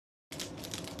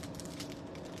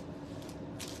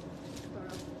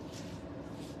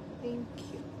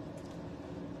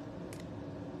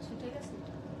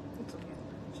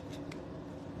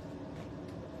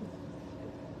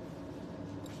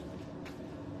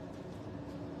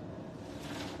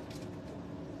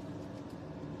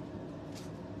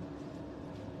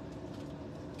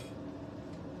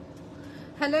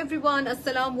Hello everyone,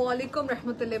 Assalamu alaikum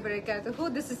rahmatullahi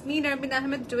barakatuhu. This is me Nermeen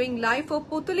Ahmed doing live for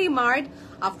Putuli Mart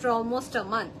after almost a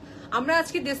month. আমরা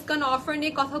আজকে discount offer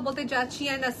নিয়ে কথা বলতে যাচ্ছি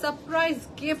and a surprise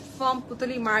gift from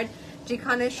Putuli Mart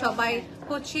যেখানে সবাই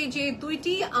হচ্ছে যে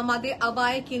দুইটি আমাদের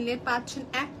আবায়া কিনলে পাচ্ছেন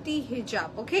একটি হিজাব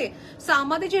ওকে সো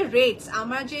আমাদের যে রেটস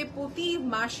আমরা যে প্রতি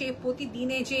মাসে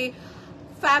প্রতিদিনে যে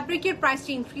ফ্যাব্রিকের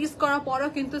প্রাইসটা ইনক্রিজ করার পরও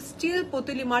কিন্তু স্টিল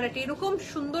পুতুলি মার্ট এরকম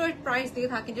সুন্দর প্রাইস দিয়ে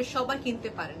থাকে যে সবাই কিনতে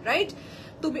পারেন right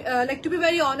two be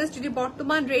very honest যদি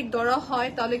বর্তমান রেট ধরা হয়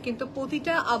তাহলে কিন্তু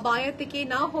প্রতিটা আবায়া থেকে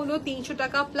না হলো 300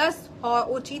 টাকা প্লাস হওয়া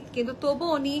উচিত কিন্তু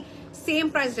তবুও উনি সেম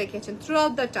প্রাইস রেখেছেন through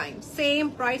out the time same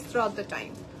price through out the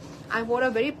time I wore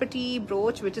a very pretty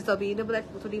brooch which is available at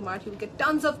Putuli Mart. You will get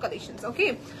tons of collections. Okay,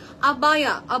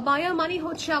 Abaya money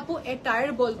hoche apu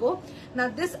attire bolbo. Now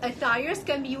this attires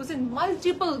can be used in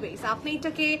multiple ways. Apni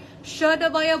etake shirt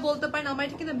abaya bolte paren amar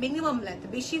etake the minimum length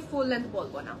beshi full length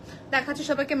bolbo na. Dekhachhi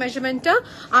shobaike measurement ta.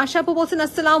 Asha apu bolchen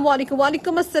assalamu alaikum. Wa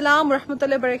alaikum assalam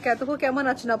rahmatullahi barakatuh. Kemon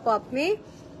achen apu apni?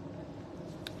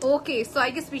 Okay, so I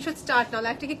guess we should start now.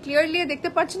 Like take clearly dekhte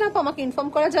parchi na apu amake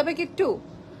inform kora jabe ki একটু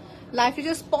লাইফটা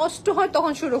যে স্পষ্ট হয়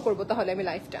তখন শুরু করবো তাহলে আমি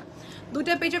লাইফটা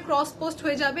দুটো পেজে ক্রস পোস্ট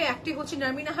হয়ে যাবে একটি হচ্ছে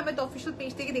নারমিন আহমেদ অফিসিয়াল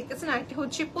পেজ থেকে দেখতেছেন আরেকটি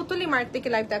হচ্ছে পুতুলি মার্ট থেকে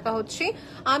লাইভ দেখা হচ্ছে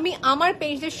আমি আমার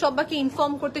পেজের সবাইকে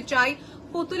ইনফর্ম করতে চাই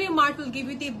Putuli mart will give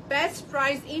you the best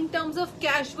price in terms of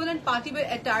casual and party wear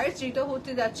অ্যাটায়ার্স যেটা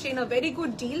হতে যাচ্ছে in a very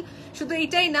good deal শুধু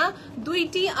এটাই না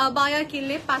দুইটি আবায়া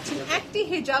কিনলে পাচ্ছেন একটি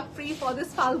হিজাব free for this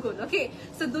Phalgun okay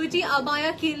so দুইটি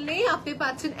আবায়া কিনলে আপনি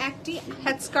পাচ্ছেন একটি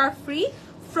head scarf free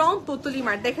from Putuli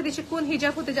Mart. দেখা দিচ্ছে কোন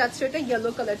হিজাব হতে যাচ্ছে এটা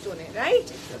ইয়েলো কালার টোনে রাইট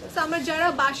সো আমরা যারা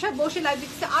বাসা বসে লাইভ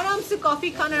দেখতে আরামসে কফি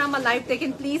খান আর আমার লাইভ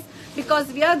দেখেন please because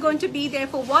we are going to be there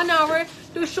for 1 hour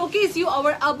to showcase you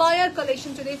our abaya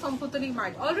collection today from Putuli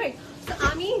Mart. All right, so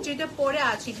আমি যেটা পরে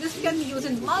আছি this can be used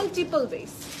in multiple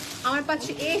ways. আমার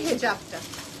পাচ্ছে এই হিজাবটা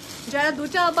যারা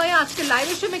দুটো আবায়া আজকে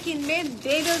লাইভের সময় কিনবে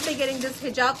they will be getting this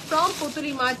hijab from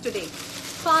Putuli Mart today.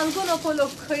 ফাল্গুন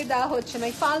উপলক্ষে দেওয়া হচ্ছে না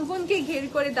ফাল্গুনকে ঘের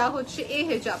করে দেওয়া হচ্ছে এই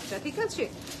হিজাবটা ঠিক আছে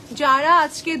যারা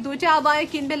আজকে দুইটা আবায়া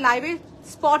কিনবে লাইভে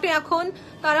স্পটে এখন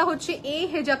তারা হচ্ছে এই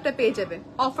হিজাবটা পেয়ে যাবে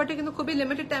অফারটা কিন্তু খুবই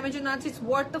লিমিটেড টাইমের জন্য আছে ইটস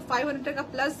ওয়ার্থ দ্য 500 টাকা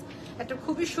প্লাস একটা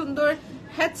খুবই সুন্দর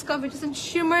head scarf it is in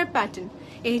shimmer pattern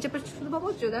এই হিজাবটা শুধু পাবো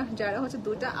যারা হচ্ছে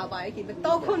দুইটা আবায়া কিনবে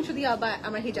তখন শুধু আবায়া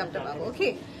আমরা হিজাবটা পাবো ওকে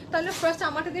তাহলে ফার্স্ট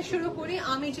আমারটা দিয়ে শুরু করি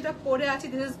আমি যেটা পরে আছি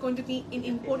this is going to be in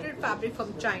imported fabric from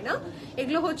China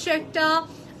এগুলো হচ্ছে একটা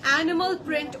animal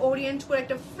print orient করে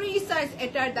একটা ফ্রি সাইজ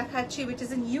এটার দেখাচ্ছি which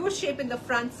is in U shape in the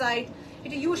front side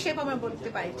এটা U shape আমরা বলতে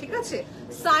পারি ঠিক আছে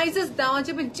সাইজেস দেওয়া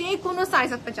যাবে যে কোনো সাইজ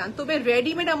আপনি চান তবে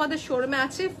রেডিমেড আমাদের শোরুমে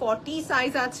আছে 40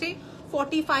 সাইজ আছে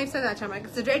 45 সাইজ আছে আমার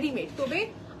কাছে রেডিমেড তবে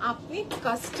আপনি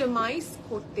কাস্টমাইজ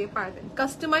করতে পারবেন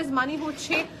কাস্টমাইজ মানে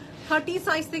হচ্ছে 30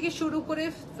 সাইজ থেকে শুরু করে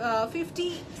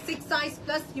 56 size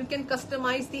plus you can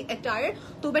customise the attire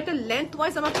তবে এটা লেন্থ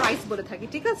ওয়াইজ আমার প্রাইস বলে থাকি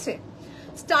ঠিক আছে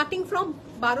স্টার্টিং ফ্রম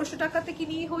 1200 টাকা থেকে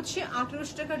নিয়ে হচ্ছে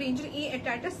 1800 টাকা রেঞ্জের এই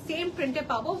অ্যাটায়ারটা সেম প্রিন্টে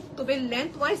পাবো তবে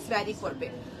লেন্থ ওয়াইজ ভ্যারি করবে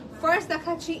ফার্স্ট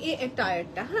দেখাচ্ছি এই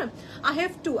অ্যাটায়ারটা হ্যাঁ আই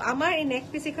হ্যাভ টু আমার এই নেক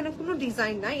পিস এখানে কোনো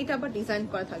ডিজাইন নাই এটা আবার ডিজাইন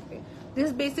করা থাকবে দিস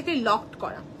ইজ বেসিক্যালি লকড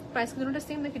করা প্রাইস কিন্তু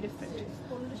সেম নাকি ডিফারেন্ট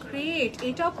গ্রেট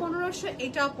এটাও 1500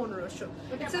 এটাও 1500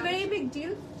 it's a very big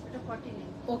deal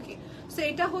okay so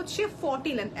এটা হচ্ছে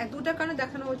 40 লেন্থ দুটা কারণে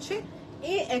দেখানো হচ্ছে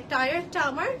এই অ্যাটায়ারটা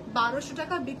আমার 1200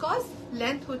 টাকা বিকজ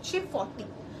লেন্থ হচ্ছে 40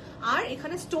 আর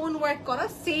এখানে স্টোন ওয়ার্ক করা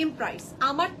সেম প্রাইস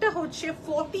আমারটা হচ্ছে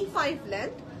 45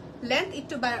 লেন্থ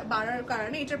একটু বাড়ার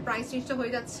কারণে এটার প্রাইস রেঞ্জটা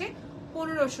হয়ে যাচ্ছে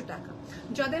 1500 টাকা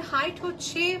যাদের হাইট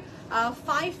হচ্ছে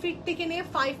 5 ফিট থেকে নিয়ে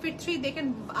 5 fit 3 they can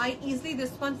buy easily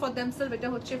this one for themselves এটা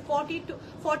হচ্ছে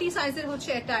 40 সাইজের হচ্ছে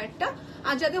অ্যাটায়ারটা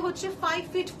আর যাদের হচ্ছে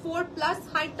 5 ফিট 4 প্লাস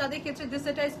হাইট তাদের ক্ষেত্রে দিস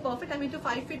এটা ইজ পারফেক্ট আমি তো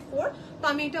 5 ফিট 4 তো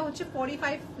আমি এটা হচ্ছে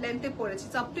 45 লেন্থে পড়েছি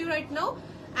up to right now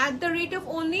at the rate of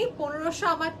only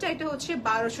 1500 আমারটা এটা হচ্ছে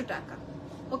 1200 টাকা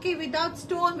ওকে উইদাউট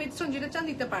স্টোন উইথ স্টোন যেটা চান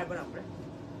দিতে পারবো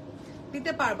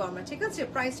আমরা ঠিক আছে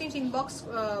প্রাইস রেঞ্জ ইনবক্স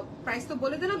প্রাইস তো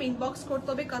বলে দিলাম ইনবক্স করতে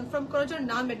হবে কনফার্ম করার জন্য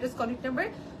নাম অ্যাড্রেস কন্টাক্ট নাম্বার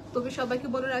তবে সবাইকে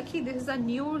বলে রাখি this is a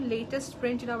new latest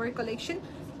print in our collection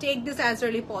take this as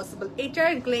early possible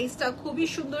এটার গ্লেজটা খুবই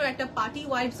সুন্দর একটা পার্টি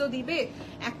ওয়াইবসও দিবে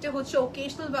একটা হচ্ছে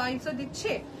ওকেশনাল ওয়াইবসও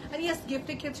দিচ্ছে আর ইয়েস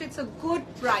গিফটের ক্ষেত্রে it's a good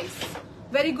price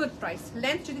very good price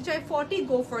length যদি চাই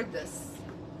 40 গো ফর দিস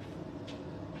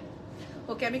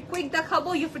ওকে আমি কুইক দেখাবো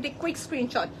you take quick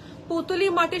screenshot Putuli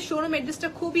মার্টের showroom অ্যাড্রেসটা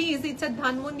খুবই easy it's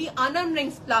Dhanmondi Anam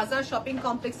Rings plaza shopping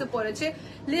কমপ্লেক্সে পড়েছে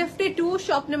লিফটে 2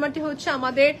 শপ নাম্বারটি হচ্ছে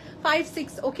আমাদের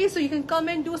 56 okay so you can come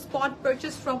and do spot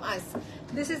purchase from us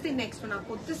this is the next one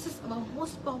আপু this is our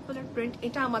most popular print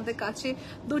এটা আমাদের কাছে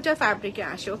দুটো ফ্যাব্রিকে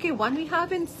আসে okay one we have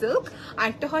in silk আর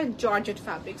একটা হয় জর্জেট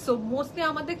ফ্যাব্রিক সো মোস্টলি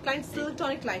আমাদের client সিল্কটা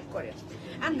অনেক লাইক করে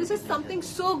and this is something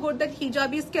so good that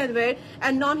hijabis can wear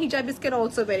and non-hijabis can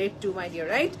also wear it too, my dear,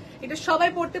 right? এটা সবাই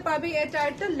পড়তে পারবে। এটা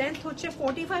একটা লেন্থ হচ্ছে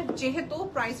 45, যেহেতু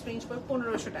প্রাইস রেঞ্জ পড়ে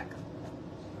 1500 টাকা।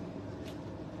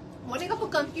 অনেক আপু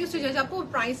কনফিউজ হয়ে যায় আপু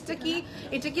প্রাইসটা কি,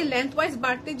 এটা কি লেন্থ ওয়াইজ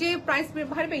বাড়তে যে প্রাইস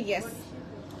বাড়বে? Yes.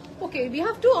 Okay, we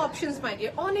have to options my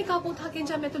dear. অনেক আপু থাকেন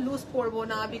যে আমি এত লুজ পরবো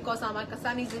না বিকজ আমার কাছে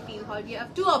আনইজি ফিল হয়। We have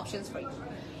to options for you.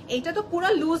 এটা তো পুরো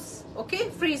লুজ, ওকে,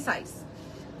 ফ্রি সাইজ।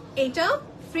 এটা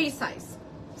ফ্রি সাইজ,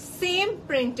 সেম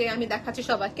প্রিন্টে আমি দেখাচ্ছি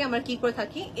সবাইকে আমরা কি করে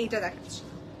থাকি, এইটা দেখাচ্ছি।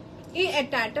 এই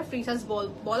একটা ফ্রি সাইজ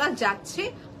বলা যাচ্ছে,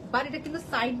 বাট এটা কিন্তু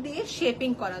সাইড দিয়ে শেপিং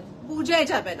করা, বুঝাই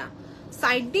যাবে না।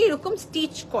 সাইড দিয়ে এরকম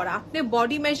স্টিচ করা, আপনি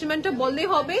বডি মেজারমেন্টটা বললেই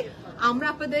হবে, আমরা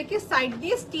আপনাদেরকে সাইড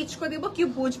দিয়ে স্টিচ করে দেবো, কেউ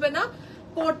বুঝবে না।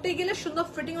 পড়তে গেলে সুন্দর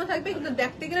ফিটিংও থাকবে, কিন্তু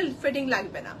দেখতে গেলে ফিটিং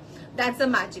লাগবে না। That's the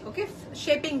magic. Okay,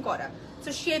 shaping করা, সো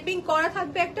শেপিং করা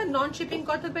থাকবে একটা, নন শেপিং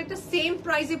করা থাকবে একটা, সেম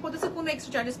প্রাইসে পড়তেছে, কোনো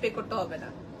এক্সট্রা চার্জেস পে করতে হবে না।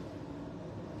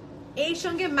 এই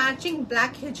সঙ্গে ম্যাচিং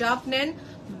ব্ল্যাক হিজাব নেন,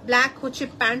 ব্ল্যাক হচ্ছে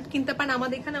প্যান্ট কিনতে পারেন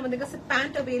আমাদের এখানে, আমাদের কাছে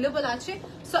প্যান্ট অ্যাভেলেবল আছে।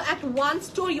 So at one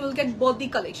store you will get both the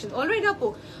collection. Alright আপু,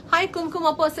 হাই কুমকুম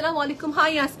আপু আসসালামু আলাইকুম, হাই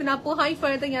ইয়াসমিন আপু, হাই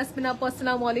ফারিদা ইয়াসমিন আপু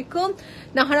আসসালামু আলাইকুম,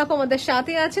 নাহার আপু আমাদের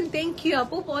সাথে আছেন, থ্যাংক ইউ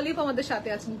আপু, পলিপ আমাদের সাথে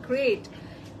আছেন, গ্রেট।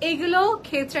 এগুলো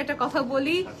ক্ষেত্রে একটা কথা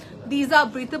বলি, দিজ আর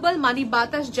ব্রিথেবল, মানে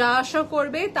বাতাস যা আসা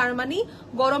করবে তার মানে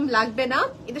গরম লাগবে না।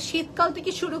 এটা শীতকাল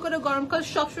থেকে শুরু করে গরমকাল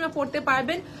সবসময় পড়তে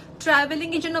পারবেন। ট্রাভেলিং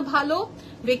এর জন্য ভালো,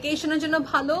 ভেকেশনের জন্য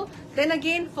ভালো, দেন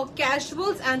again for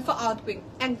ক্যাজুয়ালস and for outgoing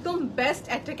একদম বেস্ট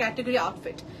একটা ক্যাটাগরি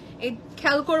আউটফিট। এই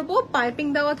খেয়াল করবো পাইপিং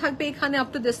দেওয়া থাকবে এখানে আপ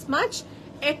টু দিস মাচ,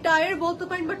 এটায়ার বলতে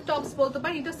পারেন বা টপস বলতে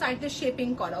পারেন, এটা সাইডে শেপিং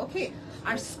করা, ওকে।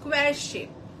 আর স্কোয়ার শেপ,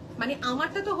 মানে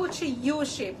আমারটা তো হচ্ছে ইউ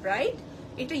শেপ, রাইট?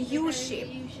 এটা ইউ শেপ,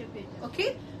 ওকে,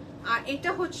 আর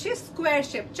এটা হচ্ছে স্কোয়ার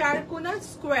শেপ, চার কোণার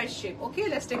square shape, okay.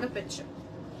 Let's take a picture.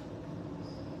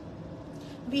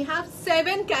 We have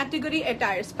 7 category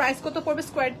attires. Price কত পড়বে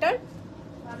স্কোয়ারটার?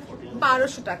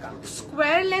 1200 টাকা।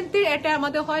 স্কোয়ার লেন্থের এটা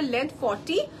আমাদের হয় লেন্থ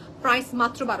 40, প্রাইস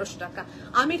মাত্র 1200 টাকা।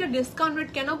 আমি এটা ডিসকাউন্ট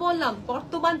রেট কেন বললাম,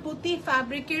 বর্তমান প্রতি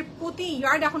ফ্যাব্রিকের প্রতি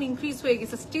ইয়ার্ড এখন ইনক্রিজ হয়ে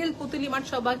গেছে। স্টিল পুতুলি মার্ট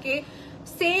সবাইকে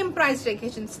সেম প্রাইস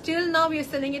রেখেছেন, still now we are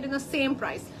selling it in the same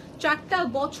price. 4টা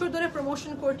বছর ধরে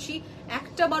প্রমোশন করছি,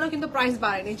 একটা বারও কিন্তু প্রাইস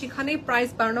বাড়েনি, যেখানে প্রাইস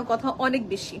বাড়ানোর কথা অনেক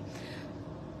বেশি।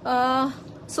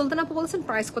 সুলতান আপু বলছেন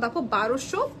প্রাইস কত আপু?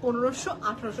 1200, 1500,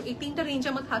 1800, এই তিনটা রেঞ্জ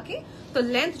আমার থাকে। তো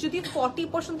লেন্থ যদি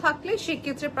 40% থাকলে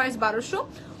সেক্ষেত্রে প্রাইস 1200,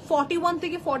 41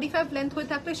 থেকে 45 লেন্থ হয়ে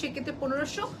থাকলে সেক্ষেত্রে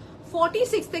 1500,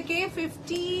 46 থেকে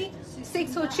 56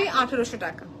 হচ্ছে 1800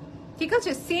 টাকা। ঠিক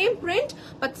আছে, same print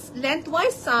but length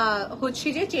wise হচ্ছে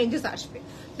যে চেঞ্জেস আসবে।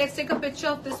 Let's take a picture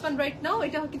of this one right now.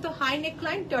 এটা কিন্তু হাই নেক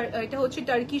লাইন, এটা হচ্ছে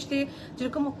টার্কিশ দিয়ে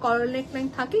যেরকম কলার নেক লাইন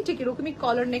থাকে ঠিক এরকমই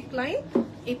কলার নেক লাইন,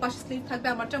 এই পাশে স্লিভ থাকবে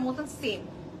আমারটার মতন সেম।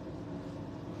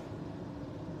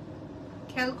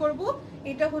 খেয়াল করবো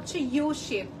এটা হচ্ছে ইউ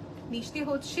শেপ, নিচে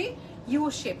হচ্ছে ইউ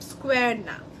শেপ, স্কোয়ার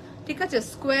না, ঠিক আছে।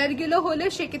 স্কোয়ার গুলো হলে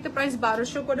সেক্ষেত্রে প্রাইস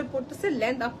 1200 করে পড়তেছে,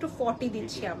 লেন্থ আপ টু 40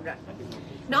 দিচ্ছি আমরা।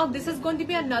 Now this is going to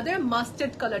be another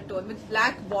mustard color tone with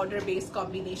black border base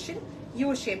combination, U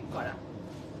shape করা।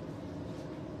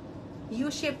 U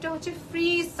shape টা হচ্ছে ফ্রি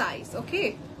সাইজ, ওকে,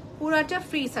 পুরাটা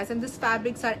free size, and these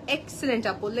fabrics are excellent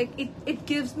আপু, like it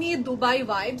gives me Dubai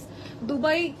vibes.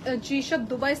 Dubai যেসব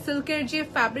Dubai সিল্কের যে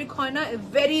fabric হয় না,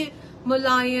 very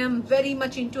Mulayam, very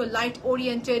much into a light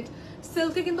oriented।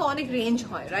 সিল্কে কিন্তু অনেক রেঞ্জ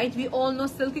হয়, রাইট? উই অল নো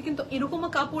সিল্কে কিন্তু এরকম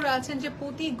কাপড় আছেন যে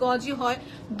প্রতি গজই হয়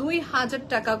 2000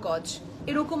 টাকা গজ,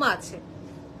 এরকম আছে।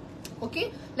 ওকে,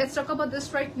 let's talk about this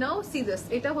right now. C this,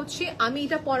 এটা হচ্ছে আমি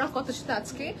এটা পরা কত সাথে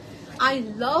আজকে। I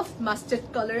love mustard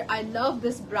colour, I love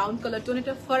this brown colour tone.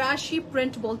 এটা ফরাসি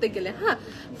প্রিন্ট বলতে গেলে, হ্যাঁ,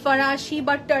 ফরাসি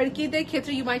বা টার্কিদের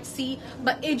ক্ষেত্রে ইউ মাইট সি,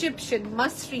 বা ইজিপশিয়ান,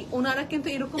 মাসরি, ওনারা কিন্তু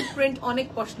এরকম প্রিন্ট অনেক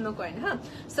পছন্দ করেন, হ্যাঁ।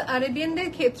 সো আরেবিয়ানদের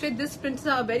ক্ষেত্রে this prints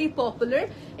are very popular.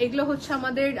 এগুলো হচ্ছে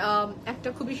আমাদের একটা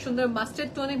খুবই সুন্দর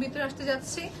মাস্টার্ড টোনের ভিতরে আসতে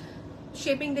যাচ্ছে।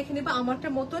 শেপিং দেখে নেবা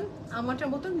আমারটার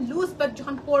মতন লুজ, বাট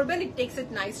যখন পরবেন it takes it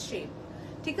nice shape,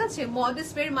 ঠিক আছে।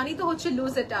 মডেস্ট ওয়্যার মানি তো হচ্ছে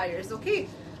loose অ্যাটায়ার্স, okay.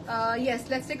 Yes,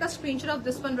 let's take a screenshot of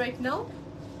this one right now.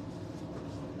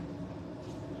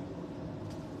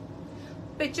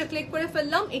 Picture click করে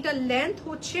ফেললাম। এটা লেন্থ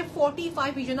হচ্ছে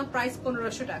 45, এই জন্য প্রাইস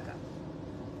 1500 টাকা,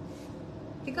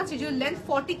 ঠিক আছে। যদি লেন্থ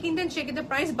 40 কিনতেন সেক্ষেত্রে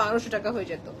প্রাইস 1200 টাকা হয়ে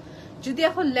যেত। যদি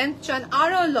এখন লেন্থ চান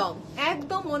আরো লং,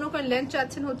 একদম মনে করেন লেন্থ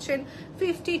চাচ্ছেন হচ্ছেন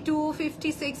 52,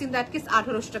 56, ইন দ্যাট কেস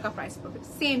 1800 টাকা প্রাইস পড়বে,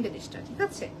 সেম জিনিসটা, ঠিক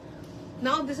আছে।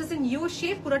 নাও this is in you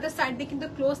shape, পুরোটা সাইড দিয়ে কিন্তু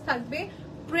ক্লোজ থাকবে,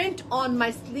 print on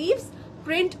my sleeves,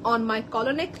 print on my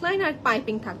collar neck line, R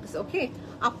piping থাকতেছে, ওকে।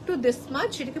 আপ টু দিস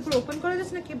মাচ, এটাকে পুরো ওপেন করা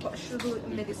যাচ্ছে নাকি শুধু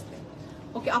display?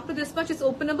 Okay, up to this much is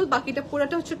openable, বাকিটা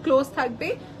পুরোটা হচ্ছে ক্লোজ থাকবে।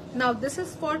 নাও দিস ইজ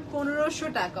ফর 1500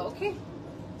 টাকা, ওকে।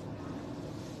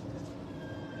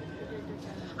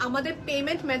 আমাদের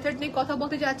পেমেন্ট মেথড নিয়ে কথা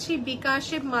বলতে যাচ্ছি,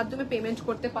 বিকাশের মাধ্যমে পেমেন্ট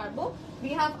করতে পারবো।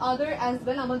 We have other as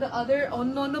well, আমাদের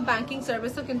অন্য ব্যাংকিং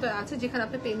সার্ভিসও কিন্তু আছে যেখানে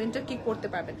আপনি পেমেন্টটা কি করতে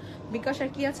পারবেন। বিকাশ আর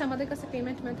কি আছে আমাদের কাছে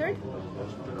পেমেন্ট মেথড?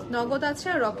 নগদ আছে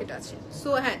আর রকেট আছে। সো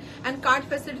হ্যাঁ, এন্ড কার্ড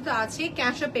ফ্যাসিলিটি তো আছে,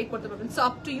 ক্যাশও পে করতে পারবেন। So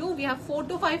up to you, we have 4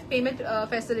 to 5 payment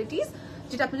facilities,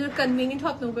 যেটা আপনার জন্য কনভিনিয়েন্ট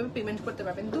হয়, আপনি ওভাবে পেমেন্ট করতে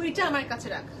পারবেন। দুইটা আমার কাছে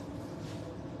রাখ।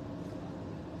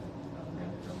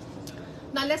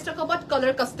 Now let's talk about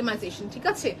color customization. ঠিক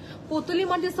আছে, Putuli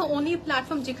mart is the only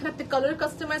platform যেখানে আপনি কালার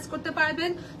কাস্টমাইজ করতে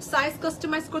পারবেন, সাইজ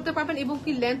কাস্টমাইজ করতে পারবেন এবং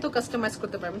কি লেন্থও কাস্টমাইজ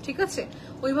করতে পারবেন। ঠিক আছে,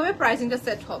 ওইভাবে প্রাইসিংটা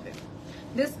সেট হবে।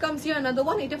 This comes here another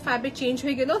one. এটা ফ্যাব্রিক চেঞ্জ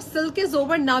হয়ে গেল, silk is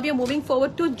over, now we are moving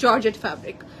forward to georgette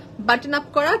fabric. Button up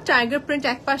করা, টাইগার প্রিন্ট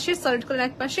এক পাশে, সলিড কালার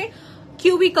এক পাশে,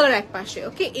 কিউবি কালার এক পাশে।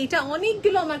 ওকে, এটা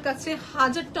অনেকগুলো আমার কাছে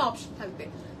 1000টা অপশন থাকবে,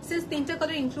 সিন্স 3টা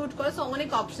কালার ইনক্লুড করে, সো অনেক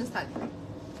অপশন থাকবে।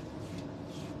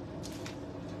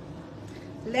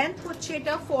 লেন্থ হচ্ছে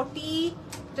এটা 40,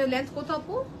 এটা লেন্থ কত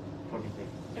আপু? 45।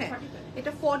 হ্যাঁ,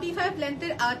 এটা 45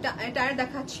 লেন্থের টায়ার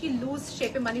দেখাচ্ছি, লুজ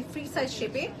শেপে মানে ফ্রি সাইজ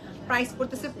শেপে। প্রাইস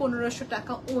পড়তেছে 1500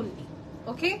 টাকা অনলি।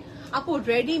 ওকে আপু,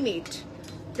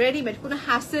 রেডিমেড, কোনো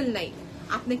হ্যাসেল নাই,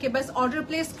 আপনাকে বাস অর্ডার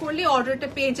প্লেস করলে অর্ডারটা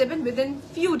পেয়ে যাবেন উইদিন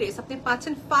ফিউ ডেজ। আপনি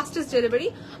পাচ্ছেন ফাস্টেস্ট ডেলিভারি,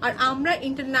 আর আমরা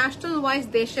ইন্টারন্যাশনাল ওয়াইজ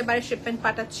দেশে বাইরে শিপমেন্ট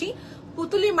পাঠাচ্ছি।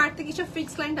 পুতুলি মার্ট থেকে কিছু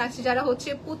ফিক্স ক্লায়েন্ট আছে যারা হচ্ছে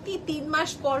প্রতি 3 মাস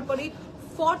পর পরে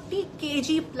 40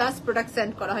 কেজি প্লাস প্রোডাক্ট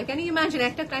সেন্ড করা হয়। ক্যান ইউ ইমাজিন,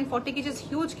 একটা ক্লায়েন্ট 40 কেজি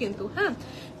হিউজ কিন্তু। হ্যাঁ,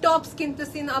 টপস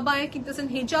কিনতেছেন, আবায়া কিনতেছেন,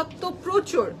 হিজাব তো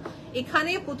প্রচুর।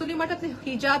 এখানে পুতুলি মার্ট আপনি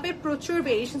হিজাবে প্রচুর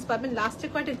ভেরিয়েশনস পাবেন। লাস্টে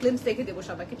কয়েকটা গ্লিমস দেখে দেবো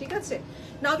সবাইকে। ঠিক আছে,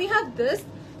 now we have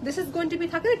this is going to B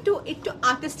থাকে একটু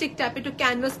আর্টিস্টিক টাইপ, একটু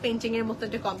ক্যানভাস পেইন্টিং এর মতো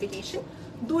একটা কম্বিনেশন।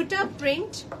 দুইটা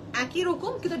প্রিন্ট একই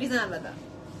রকম কিন্তু ডিজাইন আলাদা।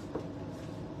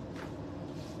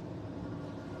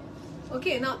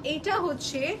 ওকে, নাও এটা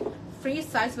হচ্ছে free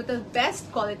size with the best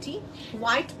quality,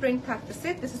 white print থাকতেছে।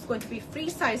 This is going to be free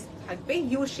size থাকবে,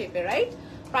 ইউ শেপে, রাইট?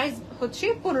 প্রাইস হচ্ছে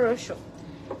 1500।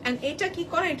 এন্ড এটা কি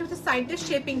করে, এটা হচ্ছে সাইডে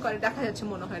শেপিং করে, দেখা যাচ্ছে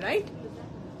মনে হয়, রাইট?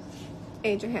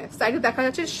 এই যে হ্যাঁ, সাইডে দেখা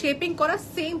যাচ্ছে শেপিং করা,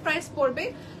 সেম প্রাইস পড়বে।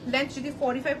 লেন্থ যদি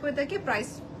 45 হয়ে থাকে, প্রাইস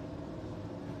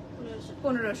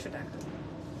 1500 টাকা।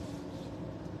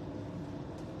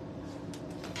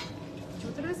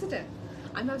 বুঝতে পেরেছেন?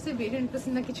 আমি ভাবছি ভিডিও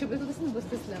নিতেছেন নাকি ছবি তুলতেছেন,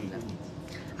 বুঝতেছিলাম না।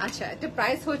 আচ্ছা, এটা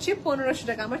প্রাইস হচ্ছে 1500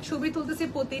 টাকা। আমার ছবি তুলতেছি,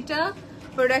 প্রতিটা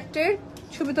প্রোডাক্টের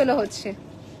ছবি তোলা হচ্ছে।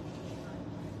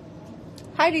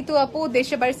 হাই ঋতু আপু,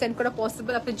 দেশে বাড়ি সেন্ড করা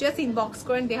পসিবল, আপনি জাস্ট ইনবক্স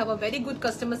করেন, they have a very good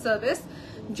customer service.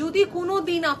 যদি কোনো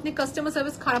দিন আপনি কাস্টমার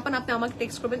সার্ভিস খারাপ পান, আপনি আমাকে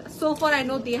টেক্সট করবেন। So far I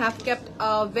know they have kept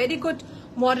very good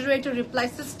moderator reply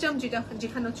system,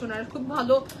 যেখানে হচ্ছে ওনারা খুব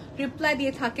ভালো রিপ্লাই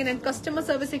দিয়ে থাকেন, এন্ড কাস্টমার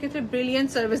সার্ভিসের ক্ষেত্রে ব্রিলিয়েন্ট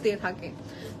সার্ভিস দিয়ে থাকে।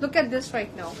 Look at this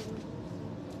right now,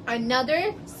 another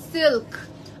silk,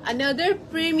 another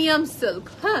premium silk,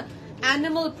 হ্যাঁ,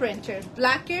 অ্যানিমাল প্রিন্টের,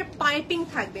 ব্ল্যাকের পাইপিং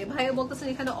থাকবে। ভাইয়া বলতেছেন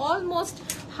এখানে অলমোস্ট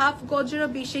হাফ গজেরও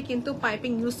বেশি কিন্তু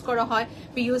পাইপিং ইউজ করা হয়।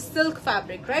 We use silk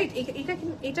fabric, right?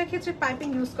 এটা ক্ষেত্রে পাইপিং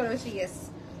ইউজ করা হয়েছে, ইয়েস,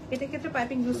 এটা ক্ষেত্রে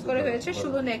পাইপিং ইউজ করা হয়েছে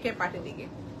শুধু নেকের পার্টের দিকে।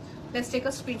 Let's take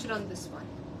a screenshot on this one.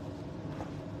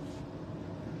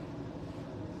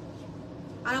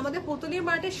 আর আমাদের পুতুলি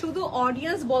মার্টে শুধু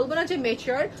অডিয়েন্স বলবো না যে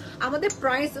মেচার, আমাদের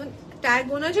প্রাইস ট্যাগ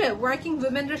না যে ওয়ার্কিং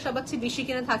উইমেনরা সবচেয়ে বেশি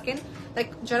কিনে থাকেন, লাইক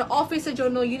যারা অফিসের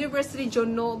জন্য, ইউনিভার্সিটির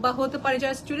জন্য, বা হতে পারে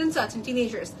যারা স্টুডেন্টস আছেন,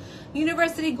 টিনেজার্স,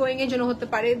 ইউনিভার্সিটি গোয়িং এর জন্য হতে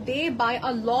পারে, দে by a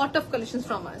lot of collection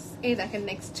from আস। এই দেখেন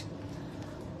নেক্সট।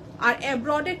 আর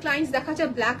অ্যাব্রডের ক্লায়েন্টস দেখা যায়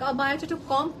ব্ল্যাক আবায়াটা একটু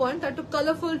কম পয়েন্ট, তার একটু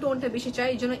কালারফুল টোনটা বেশি চাই,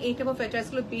 এই জন্য এই টাইপ অফ অ্যাটাচ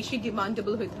গুলো বেশি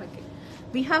ডিমান্ডেবল হয়ে থাকে।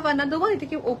 উই হ্যাভ আনাদার ওয়ান, এটা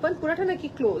কি ওপেন পুরাটা নাকি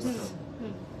ক্লোজ?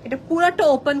 এটা পুরাটা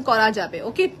ওপেন করা যাবে।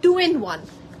 ওকে, 2 in 1,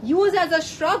 use as a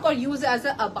shrug or use as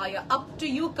a abaya, up to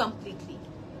you completely.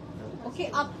 Okay,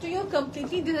 up to you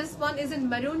completely. This one is in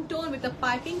maroon tone with a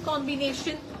piping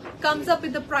combination, comes up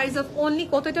with the price of only,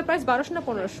 কত এটা price? 1200 না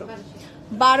 1500?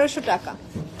 1200 টাকা।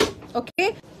 Okay,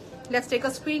 let's take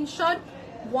a screenshot.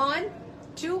 1,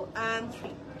 2 and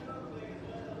 3.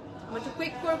 I'm going to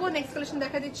quick করব, next collection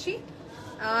দেখা দিচ্ছি।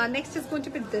 Next is going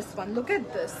to be this one. Look at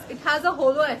this, it has a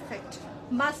holo effect,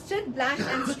 mustard, black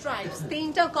and stripes,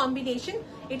 তিনটা combination.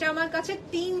 এটা আমার কাছে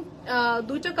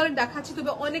দুইটা colour দেখাচ্ছি,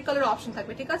 তবে অনেক কালার অপশন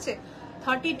থাকবে। ঠিক আছে,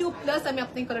 32 প্লাস আমি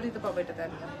আপনাকে কালার দিতে পারবো এটাতে।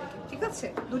 ঠিক আছে,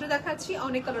 দুটো দেখাচ্ছি,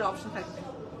 অনেক কালার অপশন থাকবে।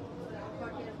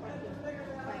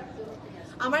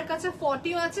 আমার কাছে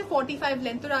 40 আছে, 45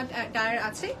 লেন্থের টায়ার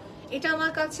আছে। এটা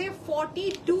আমার কাছে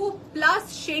 42 প্লাস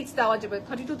শেডস দেওয়া যাবে,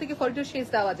 32 থেকে 42 শেডস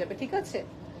দেওয়া যাবে। ঠিক আছে,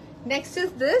 নেক্সট ইজ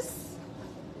দিস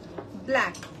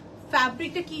ব্ল্যাক।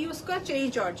 ফ্যাব্রিকটা কি ইউজ করা? চেরি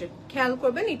জর্জেট, খেয়াল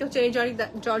করবেন, এটা চেরি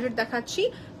জর্জেট দেখাচ্ছি।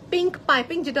 পিঙ্ক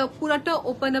পাইপিং, যেটা পুরাটা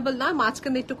ওপেনেবল না,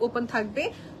 মাঝখানে একটু ওপেন থাকবে,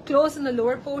 close in the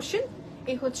lower portion.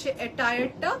 এই হচ্ছে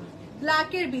টায়ারটা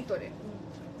ব্ল্যাক এর ভিতরে।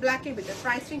 ব্ল্যাক এর ভিতরে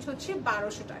প্রাইস রেঞ্জ হচ্ছে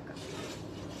 1200 টাকা।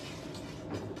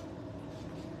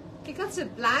 ঠিক আছে,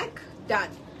 ব্ল্যাক ডান।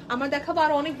 আমরা দেখাবো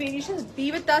আর অনেক variations. B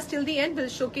with us till the end,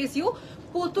 will showcase you.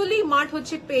 Putuli mart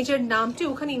হচ্ছে পেজের নামটি,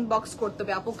 ওখানে ইনবক্স করতে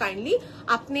হবে আপু কাইন্ডলি।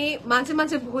 আপনি মাঝে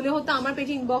মাঝে ভুলে হতো আমার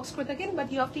পেজে ইনবক্স করে থাকেন, but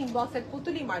you have to inbox at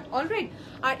Putuli mart, alright.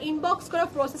 R inbox করার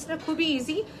প্রসেসটা খুবই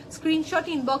ইজি। স্ক্রিনশট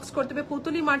ইনবক্স করতে হবে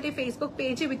পুতুলি মার্টের ফেসবুক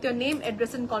পেজে with your name,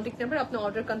 address and contact number, আপনার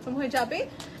অর্ডার কনফার্ম হয়ে যাবে।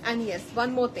 And yes, one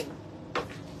more thing,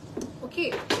 okay,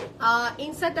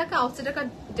 inside টাকা আউটসাইড টাকা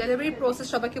ডেলিভারি প্রসেস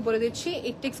সবাইকে বলে দিচ্ছি।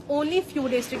 It takes only few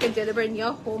days to get delivery in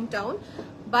year home town,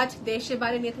 but দেশে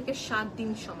বাইরে নিয়ে থেকে 7 দিন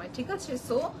সময়। ঠিক আছে,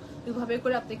 সো ওইভাবে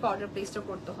করে আপনাকে অর্ডার প্লেসটা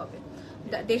করতে হবে।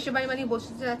 দেশে বাইরে মানে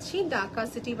বলতে চাচ্ছি ঢাকা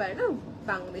সিটি বাইরে না,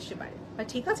 বাংলাদেশের বাইরে।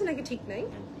 ঠিক আছে নাকি ঠিক নাই?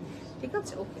 ঠিক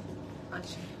আছে, ওকে,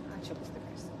 আচ্ছা আচ্ছা, বুঝতে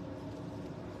পারছি।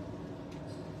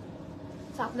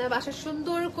 আপনার বাসা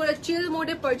সুন্দর করে চিল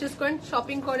মোডে পারচেজ করেন,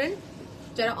 শপিং করেন।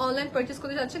 যারা অনলাইন পারচেজ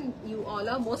করতে যাচ্ছেন, you all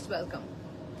R most welcome.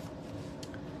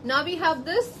 Now we have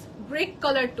this brick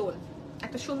colour tone,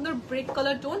 একটা সুন্দর ব্রিক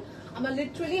কালার টোন। আমরা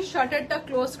লিটারালি শাটারটা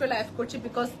ক্লোজ করে লাইভ করছি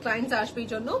বিকজ ক্লায়েন্টস আসবে, এই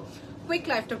জন্য কুইক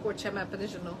লাইভটা করছি আমি আপনাদের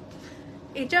জন্য।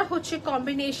 এটা হচ্ছে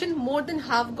কম্বিনেশন মোর দেন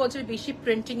হাফ গজের বেশি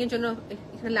প্রিন্টিং এর জন্য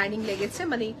এখানে লাইনিং লেগেছে,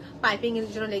 মানে পাইপিং এর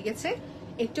জন্য লেগেছে।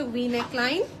 একটু ভি নেক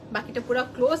লাইন, বাকিটা পুরো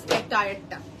ক্লোজ। একটা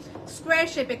আরেকটা স্কোয়ার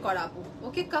শেপে করা আপু,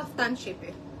 ওকে, কাফতান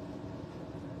শেপে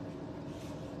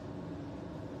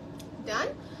ডান।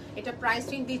 এটা প্রাইস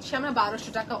রেঞ্জ দিচ্ছি আমরা 1200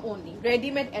 টাকা অনলি।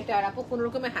 রেডিমেড এটা আর আপু কোনো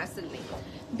রকমের হ্যাসেল নেই।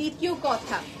 দ্বিতীয়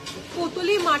কথা,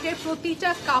 পুতুলি মার্টের প্রতিটা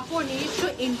কাপড় নিজস্ব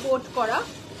ইম্পোর্ট করা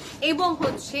এবং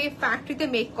হচ্ছে ফ্যাক্টরিতে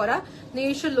মেক করা,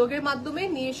 নিজস্ব লোগের মাধ্যমে,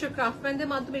 নিজস্ব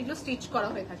ক্রাফটম্যানদের মাধ্যমে এগুলো স্টিচ করা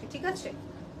হয়ে থাকে। ঠিক আছে,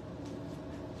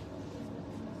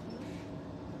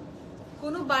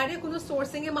 কোনো বাইরে কোনো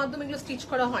সোর্সিং এর মাধ্যমে এগুলো স্টিচ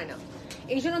করা হয় না।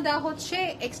 এই জন্য দেওয়া হচ্ছে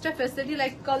extra facility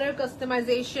like colour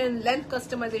customisation, length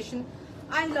customisation.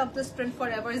 I love this print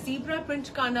forever. Zebra print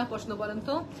কার না পছন্দ বলেন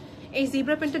তো? এই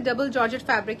জিব্রা প্রিন্টের ডাবল জর্জেট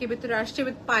ফ্যাব্রিকের ভিতরে আসছে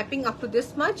with piping up to this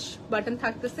much, button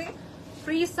থাকতেছে।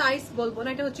 ফ্রি সাইজ বলবো না,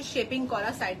 এটা হচ্ছে শেপিং করা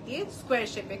সাইড দিয়ে স্কোয়ার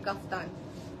শেপে কাফতান।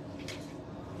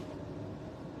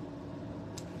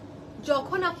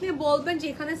 যখন আপনি বলবেন যে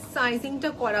এখানে সাইজিংটা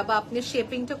করা বা আপনি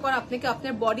শেপিংটা করা, আপনাকে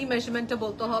আপনার বডি মেজারমেন্টটা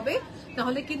বলতে হবে,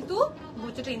 নাহলে কিন্তু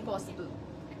বুঝতে ইম্পসিবল।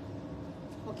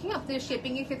 ওকে, আপনার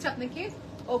শেপিং এর ক্ষেত্রে আপনাকে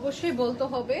অবশ্যই বলতে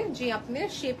হবে যে আপনার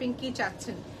শেপিং কি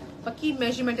চাচ্ছেন বা কি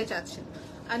মেজারমেন্টে চাচ্ছেন।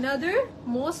 অ্যানাদার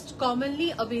মোস্ট কমনলি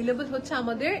অ্যাভেলেবল হচ্ছে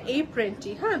আমাদের এই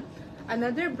প্রিন্টটি, হ্যাঁ,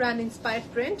 অ্যানাদার ব্র্যান্ড ইন্সপায়ার্ড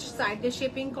প্রিন্ট, সাইডে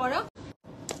শেপিং করা।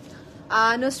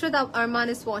 Nusrat Arman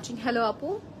is watching. Hello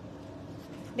Apu.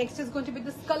 Next is going to be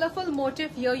this colorful motif.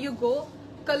 Here you go,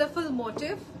 colorful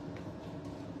motif.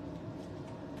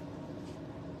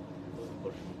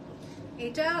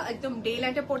 এটা একদম ডে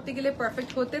লাইটে পড়তে গেলে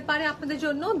পারফেক্ট হতে পারে আপনাদের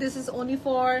জন্য। This is only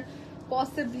for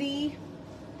possibly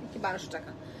 1200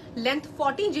 টাকা। লেন্থ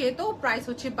 40, যেহেতু প্রাইস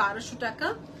হচ্ছে 1200 টাকা।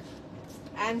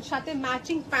 এন্ড সাথে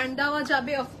ম্যাচিং প্যান্ট দেওয়া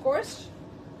যাবে অফকোর্স।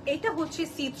 এটা হচ্ছে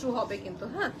সি থ্রু হবে কিন্তু,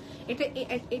 হ্যাঁ,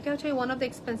 এটা হচ্ছে one of the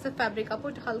expensive fabric আপু।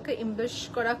 হালকা ইমবেশ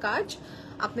করা কাজ,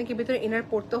 আপনাকে ভিতরে ইনার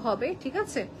পড়তে হবে। ঠিক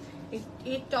আছে,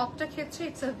 এই টপটা ক্ষেত্রে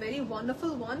it's a very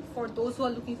wonderful one for those who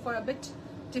are looking for a bit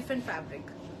different fabric.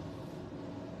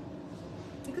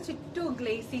 ঠিক আছে, একটু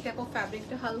গ্লেসি টাইপ অফ ফ্যাব্রিক,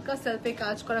 হালকা সেলফে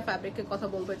কাজ করা ফ্যাব্রিকের কথা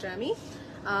বলবো এটা আমি।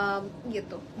 ইয়ে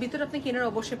তো ভিতরে আপনি কেনার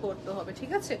অবশ্যই পড়তে হবে।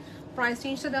 ঠিক আছে, প্রাইস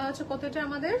রেঞ্জটা দেওয়া হচ্ছে কত এটা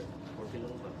আমাদের?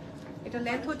 এটা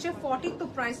লেন্থ হচ্ছে 40, তো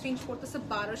প্রাইস রেঞ্জ পড়তেছে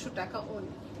 1200 টাকা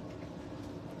only.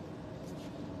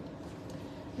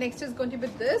 Next is going to B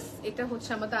this. এটা হচ্ছে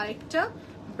আমাদের আরেকটা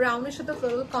ব্রাউনের সাথে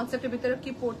ফ্লোরাল কনসেপ্টের ভিতরে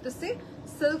কি পড়তেছে,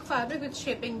 silk fabric with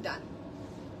shaping done.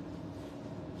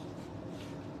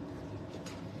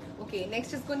 Okay,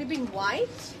 next is going to be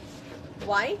white,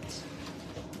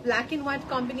 black and white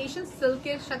combination, silk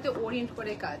এর সাথে orient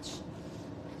করে কাজ।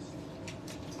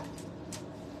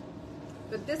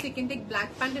 With this you can take black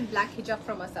pant and black hijab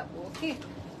from us apu. Okay,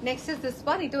 next is this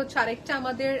one. এটা হচ্ছে আরেকটা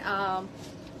আমাদের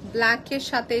black এর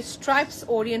সাথে stripes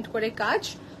orient করে কাজ,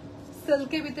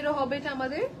 silk এর ভিতরে হবে এটা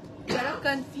আমাদের। যারা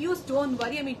কনফিউজ, ডোন্ট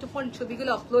ওয়ারি, আমি একটু পর ছবিগুলো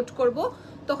আপলোড করব,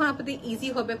 তখন আপনাদের ইজি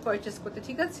হবে পারচেজ করতে।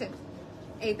 ঠিক আছে,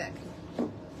 এই দেখেন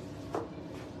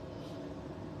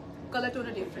color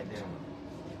tone different.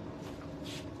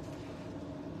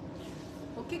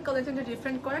 Okay, color tone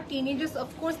different kora. Teenagers of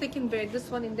course they can wear this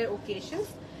one in their occasions.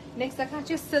 Next দেখা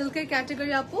হচ্ছে silk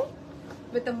category আপু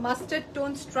with a mustard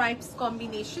tone stripes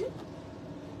combination.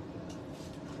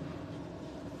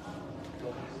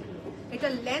 এটা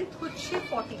লেন্থ হচ্ছে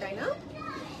 40, তাই না?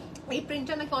 এই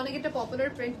প্রিন্টটা নাকি অনেক একটা পপুলার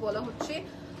প্রিন্ট বলা হচ্ছে।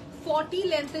 40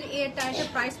 লেন্থের এটা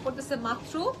প্রাইস পড়তেছে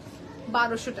মাত্র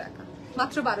 1200 টাকা,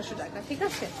 মাত্র 1200 টাকা। ঠিক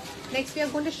আছে, next we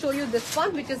are going to show you this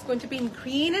one which is going to be in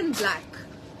green and black.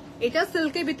 এটা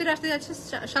সিল্কের ভিতরে আসতে যাচ্ছে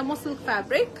শামো silk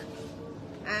fabric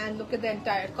and look at the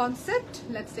entire concept.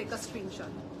 Let's take a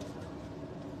screenshot.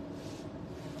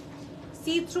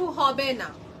 See through হবে না,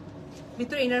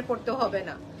 ভিতরে inner পড়তে হবে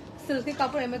না। সিল্কের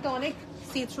কাপড় এমনি তো অনেক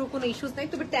see through কোনো ইস্যুস নাই,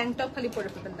 তবে ট্যাঙ্ক টপ খালি পরে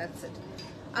ফেলবেন, that's it.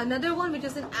 Another one which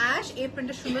is in ash, এই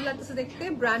প্রিন্টটা সুন্দর লাগতেছে দেখতে,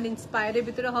 ব্র্যান্ড ইন্সপায়ারের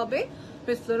ভিতরে হবে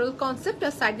with floral concept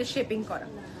আর সাইডে শেপিং করা।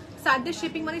 সাইডে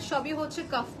শেপিং মানে সবই হচ্ছে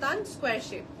কাফতান স্কোয়ার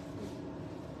শেপ।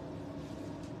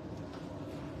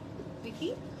 দেখি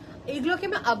এগুলোকে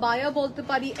আমি আবায়া বলতে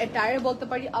পারি, অ্যাটায়ার বলতে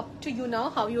পারি, up to you now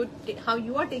how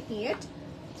you are taking ইট।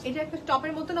 এটা একটা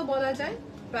টপের মতো না বলা যায়,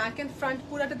 ব্যাক এন্ড ফ্রন্ট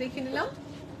পুরাটা দেখে নিলাম।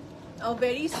 A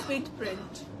very sweet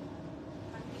print.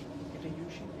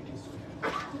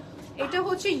 এটা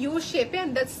হচ্ছে ইউ শেপে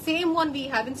and the same one we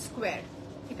have in square.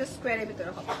 এটা স্কোয়ারের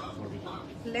ভিতরে হবে।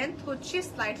 লেন্থ হচ্ছে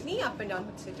স্লাইটলি আপ এন্ড ডাউন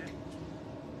হচ্ছে এটা।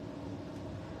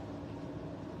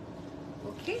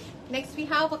 Okay, next we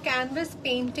have a canvas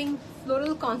painting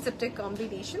floral concept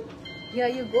combination.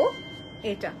 Here you go.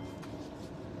 এটা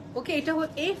ওকে, এটা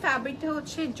এই ফ্যাব্রিকটা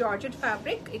হচ্ছে জর্জেট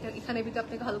ফ্যাব্রিক। এটা এখানে ভিতরে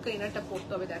আপনাকে হালকা ইনারটা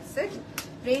পড়তে হবে, দ্যাটস ইট।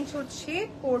 রেঞ্জ হচ্ছে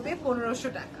পড়বে 1500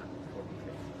 টাকা,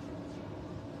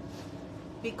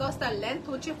 বিকজ তার লেন্থ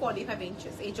হচ্ছে 45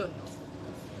 ইঞ্চেস, এই জন্য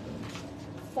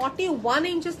 41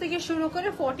 ইঞ্চেস থেকে শুরু করে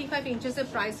 45 ইঞ্চেস এর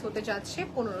প্রাইস হতে যাচ্ছে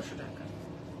 1500 টাকা।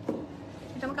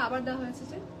 এটা আমাকে আবার দেওয়া হয়েছে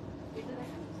যে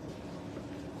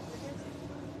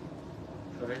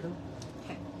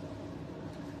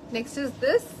next is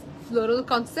this floral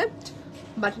concept,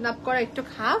 button up kora ekটু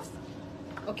half,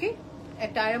 okay,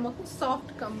 attire মতো soft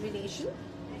combination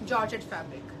georgette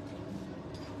fabric.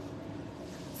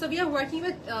 So we are working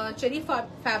with cherry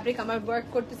fabric, আমার work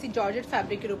করতেছি georgette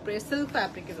fabric এর উপরে, silk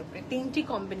fabric এর উপরে, তিনটি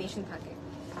কম্বিনেশন থাকে।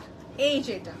 এই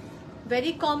যেটা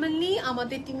very commonly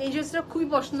আমাদের টিনেজার্সরা খুবই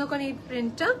পছন্দ করে এই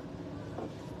প্রিন্টটা।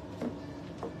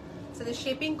 so the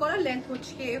shaping করা, লেন্থ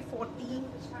হচ্ছে 14,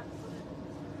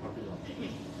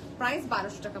 প্রাইস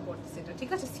 1200 টাকা পড়তেছে এটা, ঠিক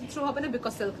আছে। সি থ্রু হবে না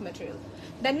because silk material.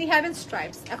 Then we have in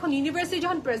stripes. এখন ইউনিভার্সিটি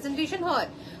যখন প্রেজেন্টেশন হয়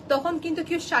তখন কিন্তু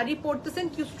কেউ শাড়ি পরতেছেন,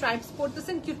 কেউ স্ট্রাইপস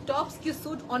পরতেছেন, কেউ টপস, কেউ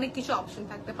স্যুট, অনেক কিছু অপশন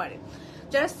থাকতে পারে।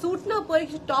 যারা স্যুট না পরে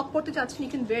কিছু টপ পরতে চাচ্ছেন, you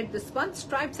can wire this one.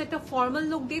 Stripes একটা ফর্মাল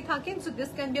লুক দিয়ে থাকেন, so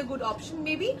this can be a good option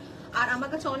maybe. আর আমার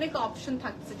কাছে অনেক অপশন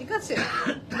থাকছে, ঠিক আছে।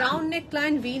 রাউন্ড নেক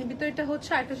লাইন ভির ভিতরে এটা হচ্ছে,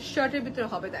 আর একটা শার্টের ভিতরে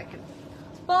হবে, দেখেন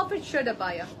পারফেক্ট শার্ট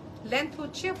আবায়া। লেন্থ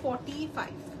হচ্ছে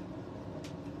 45।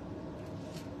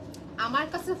 আমার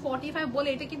কাছে 45 বলে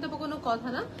এটা কিন্তু কোনো কথা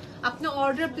না, আপনি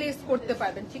অর্ডার প্লেস করতে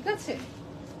পারবেন, ঠিক আছে।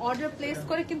 অর্ডার প্লেস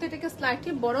করে কিন্তু এটাকে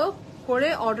স্লাইটলি বড় করে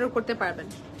অর্ডার করতে পারবেন।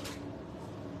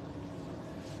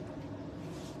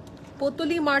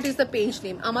 Putuli mart is the page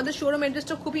name. আমাদের শোরুম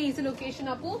অ্যাড্রেসটা খুবই ইজি লোকেশন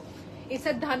আপু, ইটস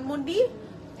এট ধানমন্ডি।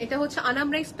 এটা হচ্ছে Anam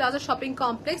রেংস plaza shopping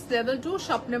complex, level 2,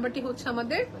 shop নাম্বারটি হচ্ছে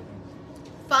আমাদের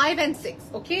 5 and 6,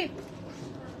 ওকে।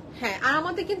 হ্যাঁ, আর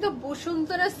আমাদের কিন্তু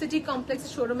বসুন্ধরা সিটি কমপ্লেক্স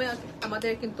শোরুমে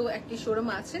আমাদের কিন্তু একটি শোরুম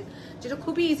আছে, যেটা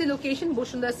খুবই easy location,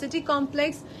 Bashundhara city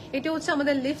complex. এটা হচ্ছে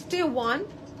আমাদের লিফটে 1,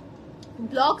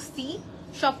 ব্লক সি,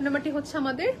 শপ নাম্বারটি হচ্ছে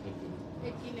আমাদের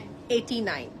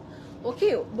 89, ওকে।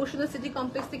 বসুন্ধরা সিটি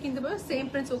কমপ্লেক্স থেকে কিনতে পারবেন, সেম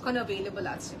প্রিন্টস ওখানে অ্যাভেলেবল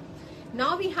আছে।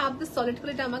 Now we have the solid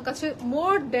colour. এটা আমার কাছে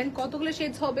মোর দেন কতগুলো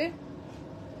শেডস হবে,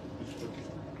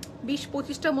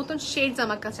 20-25টা মতন শেডস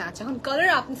আমার কাছে আছে। এখন কালার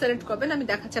আপনি সিলেক্ট করবেন, আমি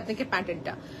দেখাচ্ছি আপনাকে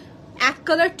প্যাটার্নটা। এক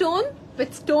colour tone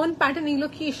with stone pattern, এগুলো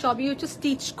কি সবই হচ্ছে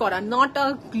স্টিচ করা, নট আ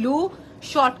গ্লু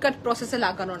শর্টকাট প্রসেসে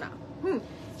লাগানো না।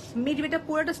 মিডওয়েটা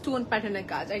পুরোটা স্টোন প্যাটার্নের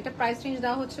কাজ। আর এটা প্রাইস রেঞ্জ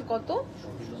দেওয়া হচ্ছে কত,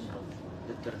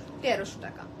 1300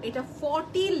 টাকা। এটা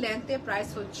 40 লেন্থে প্রাইস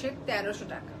হচ্ছে 1300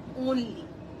 টাকা অনলি।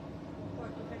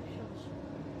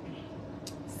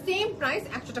 সেম প্রাইস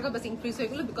 100 টাকা বাস ইনক্রিজ হয়ে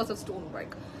গেল বিকজ অফ স্টোন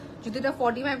ওয়ার্ক। যদি এটা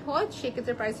 45 হয়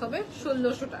সেক্ষেত্রে প্রাইস হবে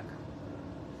 1600 টাকা,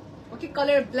 ওকে।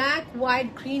 Colour black, white,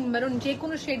 green, maroon, যে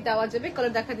কোনো শেড দেওয়া যাবে।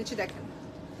 কালার দেখা দিচ্ছি, দেখেন।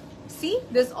 C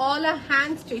this all a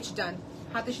hand stitch ডান,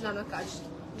 হাতে সেলানোর কাজ,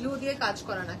 গ্লু দিয়ে কাজ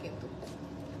করা না কিন্তু।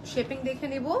 শেপিং দেখে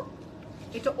নেব।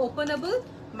 এটা ওপেনেবল,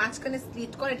 মাঝখানে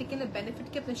স্লিট করা। এটা কিনে বেনিফিট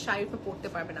কি আপনি শাড়ির উপর পড়তে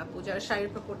পারবেন আপু, যারা শাড়ির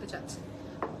উপর পড়তে চাচ্ছেন।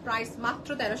 প্রাইস মাত্র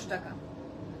 1300 টাকা।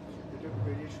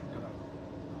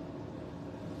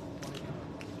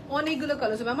 অনেকগুলো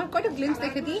কালার্স হবে, আমার কয়টা গ্লিমস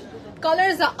দেখে দিই।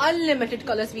 Colours R unlimited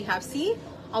colours we have. C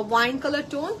a wine colour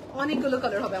tone, অনেকগুলো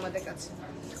কালার হবে আমাদের কাছে,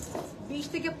 20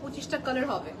 থেকে 25টা কালার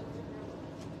হবে।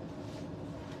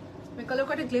 আমি কালার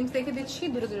কয়টা গ্লিমস দেখে দিচ্ছি,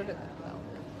 দুটো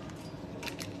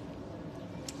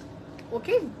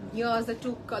ওকে। Here's the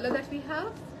 2 color that we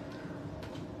have.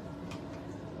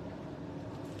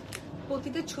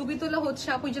 প্রতিটা ছবি তোলা হচ্ছে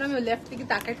আপু, যেন আমি লেফট থেকে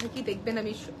তাকায় থাকি, দেখবেন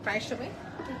আমি প্রায় সময়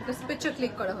পিকচার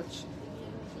ক্লিক করা হচ্ছে।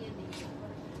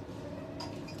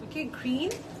 ওকে,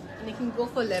 green, and you can go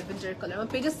for lavender color.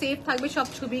 আমার পেজে সেভ থাকবে সব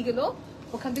ছবিগুলো,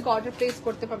 ওখান থেকে অর্ডার প্লেস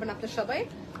করতে পারবেন আপনারা সবাই।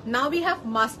 Now we have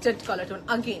mustard color tone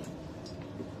again.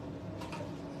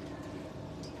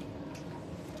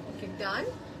 Okay, done.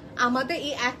 আমাদের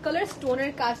এই এক কালার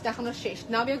স্টোনের কাজ দেখানো শেষ।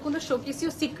 Now we are going to showcase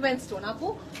you sequence stone আপু,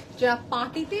 যারা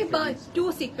পার্টিতে বা টু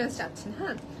সিকোয়েন্স চাচ্ছেন।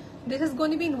 হ্যাঁ, this is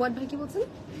going to be in what ভাই কি বলছেন?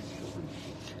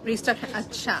 রিস্টক।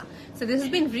 আচ্ছা, so this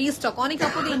has been restock. অনেক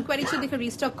আপনাদের ইনকোয়ারি ছিল দেখে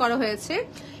রিস্টক করা হয়েছে।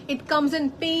 ইট কামস ইন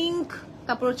পিঙ্ক,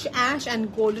 তারপর হচ্ছে অ্যাশ অ্যান্ড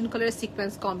গোল্ডেন কালারের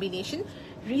সিকোয়েন্স কম্বিনেশন।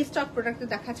 রিস্টক প্রোডাক্ট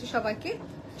দেখাচ্ছে সবাইকে।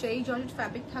 এই জর্জেট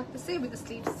ফ্যাব্রিক থাকতেছে with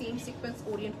sleeve same sequence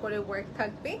Orient করে ওয়ার্ক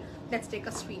থাকবে। Let's take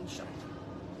a screenshot.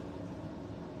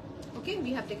 Okay,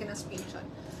 we have taken a screenshot.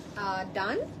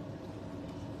 ডান।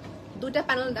 দুটা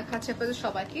প্যানেল দেখাচ্ছে আপনাদের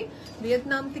সবাইকে।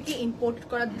 ভিয়েতনাম থেকে ইম্পোর্ট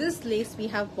করা this less we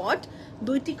have bought.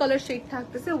 দুইটি কালার শেড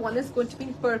থাকতেছে, one is going to B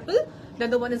purple, the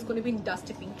other one is going to B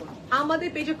dusty pink. আমাদের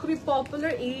পেজে খুবই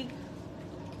পপুলার এই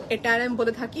এটার আমি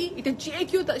বলে থাকি, এটা যে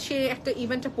কেউ সে একটা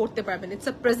ইভেন্টে পড়তে পারবেন। ইটস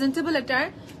আ প্রেজেন্টেবল এটার,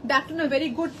 that on a very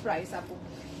good price আপু।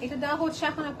 এটা দেওয়া হচ্ছে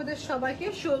এখন আপনাদের সবাইকে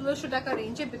 1600 টাকা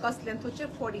রেঞ্জে, বিকজ লেন্থ হচ্ছে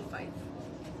 45।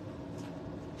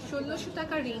 1600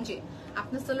 টাকা রেঞ্জে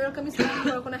আপনার সেলার কামিজ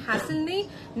করার কোনো হ্যাসেল নেই,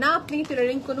 না আপনি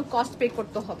টেলারিং কোনো কস্ট পে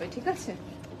করতে হবে, ঠিক আছে?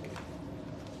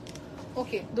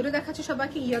 ওকে, দুটো দেখাচ্ছে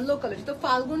সবাইকে ইয়েলো কালার। তো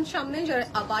ফাল্গুন সামনে যারা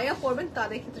আবায়া পরবেন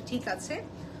তাদের ক্ষেত্রে ঠিক আছে,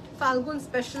 ফাল্গুন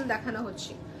স্পেশাল দেখানো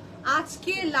হচ্ছে।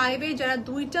 আজকে লাইভে যারা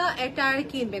দুইটা অ্যাটায়ার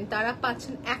কিনবেন তারা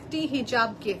পাচ্ছেন একটি হিজাব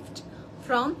গিফট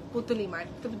ফ্রম পুতুলি মার্ট।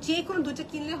 তো যে কোনো দুইটা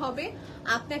কিনলে হবে,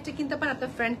 আপনি একটা কিনতে পারেন,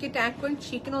 আপনার ফ্রেন্ডকে ট্যাগ করেন,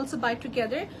 she can also by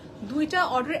together. দুইটা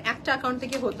অর্ডার একটা অ্যাকাউন্ট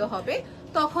থেকে হতে হবে,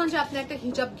 তখন যে আপনি একটা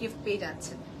হিজাব গিফট পেয়ে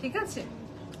যাচ্ছেন, ঠিক আছে?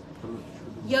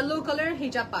 ইয়েলো কালার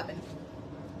হিজাব পাবেন,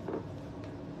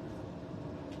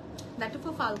 that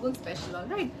for Phalgun special.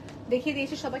 Alright, দেখিয়ে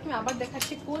দিয়েছি সবাইকে, আমি আবার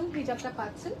দেখাচ্ছি কোন হিজাবটা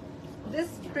পাচ্ছেন। দিস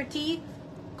প্রিটি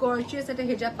গর্জিয়াস একটা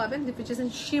হিজাব পাবেন, which is in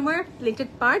shimmer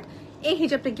plated part। এই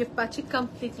হিজাবটা গিফট পাচ্ছি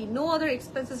completely, no other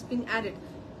expenses been added.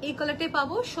 এই কালারটাই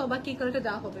পাবো, সবাইকে এই কালারটা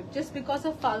দেওয়া হবে জাস্ট বিকজ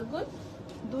অফ ফাল্গুন।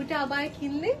 দুইটা আবায়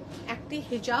কিনলে একটি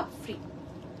হিজাব ফ্রি।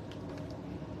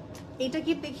 এটা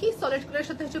কি দেখি সলিড কালারের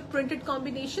সাথে হচ্ছে প্রিন্টেড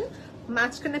কম্বিনেশন,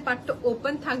 মাঝখানে পার্টটা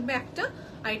ওপেন থাকবে একটা,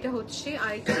 আর এটা হচ্ছে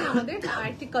আরেকটা আমাদের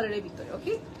আরেকটি কালারের ভিতরে।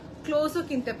 ওকে, ক্লোজও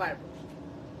কিনতে পারবো।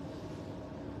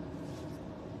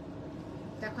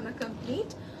 দেখো না কমপ্লিট।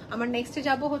 আমার নেক্সটে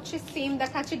যাব হচ্ছে সেম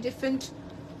দেখাচ্ছে ডিফারেন্ট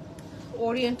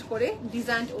ওরিয়েন্ট করে,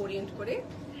 ডিজাইন ওরিয়েন্ট করে।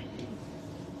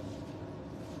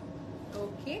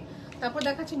 ওকে, তারপর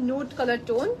দেখাচ্ছে nude colour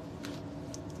tone,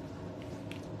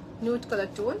 nude colour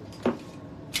tone.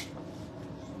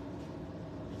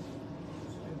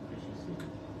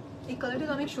 এই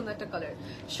কালারটা অনেক সুন্দর একটা কালার,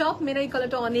 সব মেয়েরা এই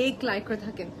কালারটা অনেক লাইক করে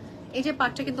থাকেন। এই যে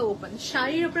পার্টটা কিন্তু ওপেন,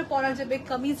 শাড়ির উপরে পরা যাবে,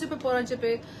 কামিজের উপরে পরা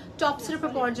যাবে, টপসের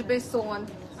উপরে পরা যাবে, so on.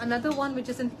 Another one which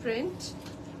is in print,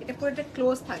 এটা পুরোটা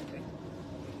ক্লোজ থাকবে।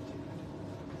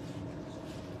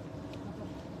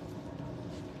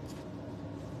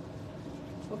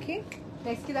 ওকে,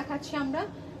 নেক্সট কি দেখাচ্ছি আমরা,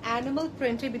 অ্যানিমাল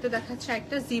প্রিন্টের ভিতরে দেখাচ্ছে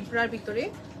একটা জিব্রার ভিতরে,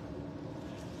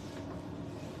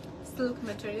 সিল্ক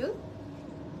ম্যাটেরিয়াল,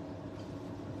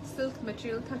 সিল্ক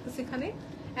ম্যাটেরিয়াল থাকতেছে এখানে।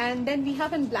 And then we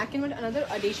have in black and white another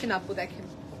addition আপু দেখেন,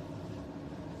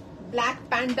 ব্ল্যাক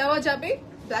প্যান্ট দেওয়া যাবে,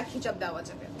 ব্ল্যাক হিজাব দেওয়া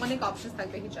যাবে, অনেক অপশন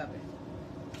থাকবে হিজাবে।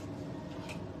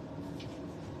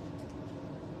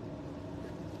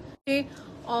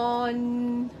 অন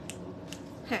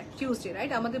হ্যাঁ টিউসডে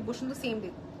রাইট, আমাদের বসুন্ধরা সেম ডে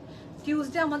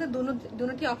টিউসডে আমাদের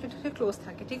দুটোটি আউটলেট ক্লোজ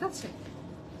থাকে, ঠিক আছে?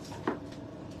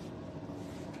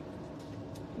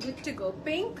 Good to go.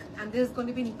 Pink and this is going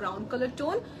to be in brown color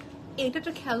tone. এটা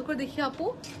তো খেয়াল করে দেখি আপু,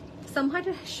 somehow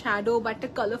একটা শ্যাডো বা একটা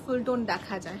কালারফুল টোন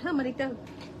দেখা যায়। হ্যাঁ, মানে একটা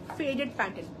ফেডেড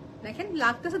প্যাটার্ন দেখেন,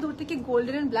 লাগতেছে দূর থেকে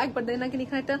golden and black, but then এখানে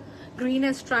একটা গ্রিন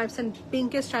এর স্ট্রাইপস এন্ড পিঙ্ক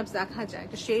এর স্ট্রাইপস দেখা যায়,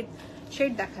 একটা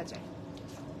শেড দেখা যায়।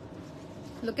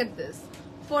 Look at this.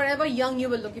 Forever young you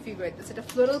will look if you wear this. এটা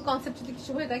ফ্লোরাল কনসেপ্ট যদি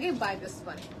কিছু হয়ে থাকে, বাই দিস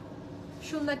ওয়ান।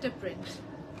 সুন্দর একটা প্রিন্ট,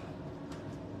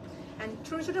 and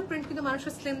ছোট ছোট প্রিন্ট কিন্তু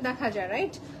মানুষের স্লিম দেখা যায়,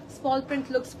 right? Small print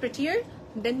looks প্রিটিয়ার।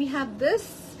 Then we have this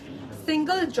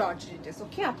single georgette.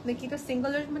 Okay, আপনি কি এটা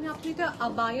সিঙ্গেল, মানে আপনি এটা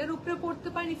আবায়ার উপরে পড়তে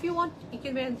পারেন, if you want you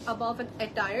can wear above an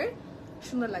attire,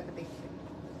 সুন্দর লাগবে দেখতে।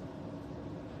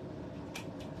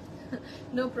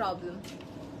 No problem.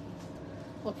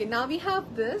 Okay, now we have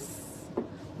this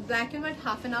black and white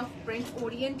half and half print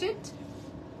oriented.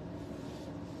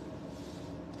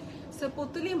 So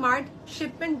Putuli Mart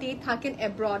shipment date thaken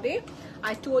abroad.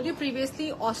 I told you previously,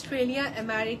 Australia,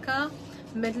 America,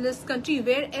 Middle East country,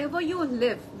 wherever you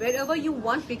live, wherever you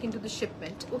want, we can do the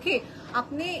shipment. Okay,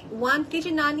 apne 1 kg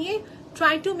na niye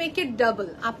try to make it double.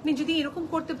 আপনি যদি এরকম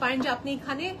করতে পারেন যে আপনি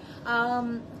এখানে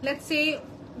let's say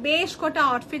বেশ কটা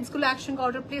আউটফিটস গুলো একসঙ্গে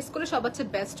অর্ডার প্লেস করলে সবচেয়ে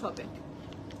বেস্ট হবে।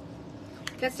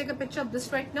 Let's take a picture of this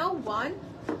right now. 1,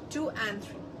 2 and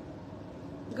 3.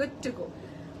 Good to go.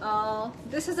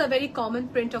 This is a very common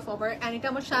print of our, and এটা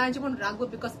আমার সারা জীবন রাখবো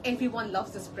because everyone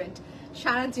loves this print.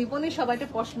 সারা জীবনে সবাই এটা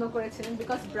পছন্দ করেছিলেন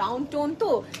because brown tone তো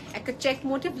একটা check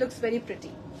motif looks very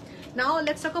pretty. Now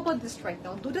let's talk about this right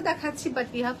now. দুটো দেখাচ্ছি but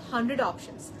we have 100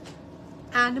 options.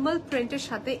 Animal print এর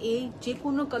সাথে এই যে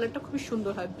কোনো কালারটা খুব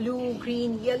সুন্দর হয়, ব্লু,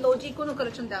 গ্রিন, ইয়েলো, যে কোনো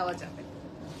কালেকশন দেওয়া যাবে।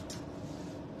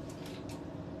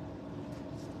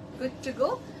 Good to go.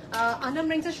 Anam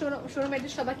Rangs showroom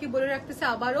address সবাইকে বলে রাখতেছে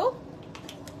আবারও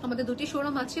আমাদের দুটি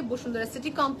শোরুম আছে, বসুন্ধরা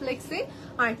সিটি কমপ্লেক্সে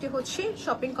আর একটা হচ্ছে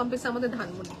শপিং কমপ্লেক্সে আমাদের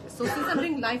ধানমন্ডিতে। So since I am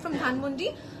doing live from Dhanmondi,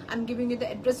 I am giving you the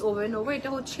address over and over. এটা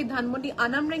হচ্ছে Dhanmondi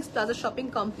Anam Rings plaza shopping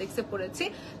কমপ্লেক্সে পড়েছে,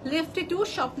 লিফটে 2,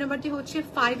 শপ নাম্বারটি হচ্ছে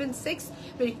 5 and 6,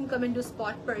 where you can come and do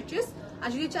spot purchase. আর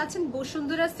যদি চাচ্ছেন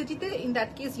বসুন্ধরা সিটিতে, in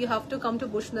that case you have to come to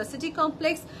Bashundhara city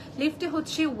complex, লিফটে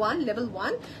হচ্ছে 1, level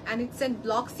 1, and it's in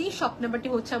block C, shop নাম্বারটি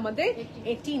হচ্ছে আমাদের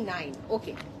 89.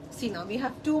 ওকে, see now we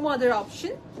have 2 more other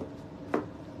option.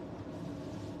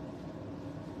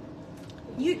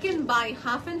 You can buy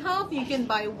half and half, you can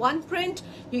buy one print,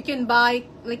 you can buy,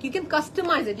 like you can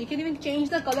customize it, you can even change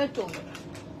the color tone.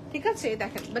 ঠিক আছে,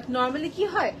 দেখেন, but normally কি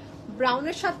হয়, brown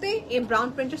এর সাথে এই brown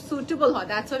print এর suitable হয়,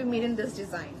 that's why we made in this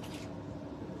design.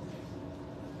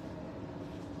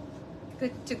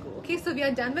 Good to go. Okay, so we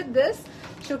are done with this.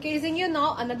 Showcasing you now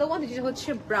another one যেটা হচ্ছে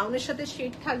brown এর সাথে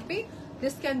shade থাকবে.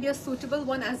 This can be a suitable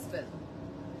one as well.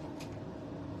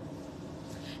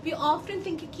 We often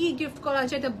think কি gift করা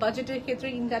যায় এটা বাজেটের ক্ষেত্রে,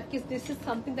 in that case this is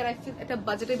something that I feel এটা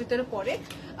বাজেটের ভিতরে পড়ে।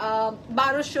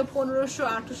 1200, 1500,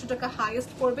 800 টাকা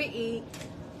হাইয়েস্ট পড়বে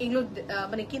এগুলো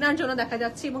মানে কেনার জন্য দেখা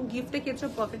যাচ্ছে, এবং গিফটের ক্ষেত্রে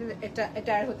প্রফিট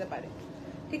এটা হতে পারে।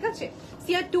 ঠিক আছে,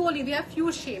 C R two only, we have few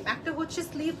shape, একটা হচ্ছে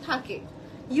স্লিভ থাকে,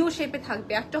 ইউ শেপে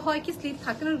থাকবে, একটা হয় কি স্লিভ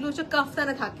থাকে না, ওগুলো হচ্ছে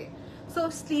কাফতানে থাকে। সো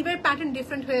স্লিভের প্যাটার্ন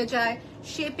ডিফারেন্ট হয়ে যায়,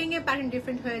 শেপিং এর প্যাটার্ন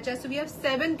ডিফারেন্ট হয়ে যায়। So we have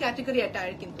 7 category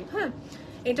attire কিন্তু। হ্যাঁ,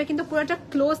 এটা কিন্তু পুরোটা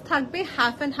ক্লোজ থাকবে,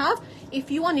 half and half. If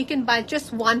you want you can buy just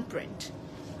one print.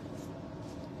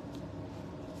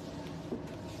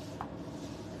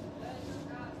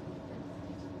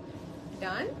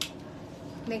 Done.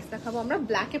 Next দেখাবো আমরা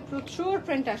ব্ল্যাকে প্রচুর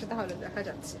প্রিন্ট আসে, তাহলে দেখা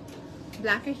যাচ্ছে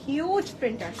ব্ল্যাকে হিউজ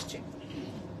প্রিন্ট আসছে।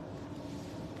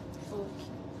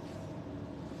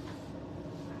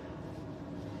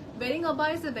 Wearing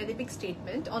abaya is a very big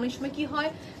statement. অনেক সময় কি হয়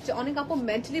যে অনেক আপু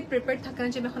মেন্টালি প্রিপেয়ার্ড থাকে না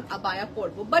যে আমি এখন আবায়া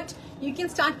পরবো, but you can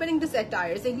start wiring this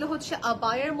অ্যাটায়ার্স। এগুলো হচ্ছে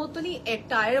আবায়ার মতনই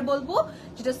অ্যাটায়ার বলবো,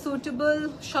 যেটা সুটেবল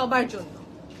সবার জন্য,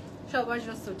 সবার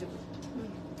জন্য সুটেবল।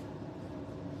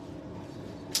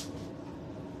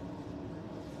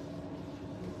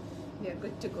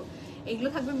 Good to go. এগুলো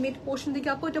থাকবে মিড পোর্শন দিকে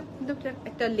আপু, এটা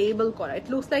একটা লেবেল করা, it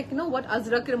looks like you know what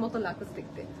আজরাকের মতো লাগছে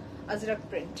দেখতে, Ajrak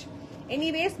print.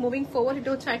 Anyways moving forward, এটা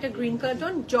হচ্ছে একটা green colour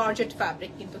tone, georgette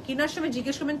fabric. কিন্তু কেনার সময়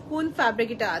জিজ্ঞেস করবেন কোন ফ্যাব্রিক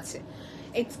এটা আছে,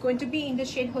 it's going to be in the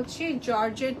shade হচ্ছে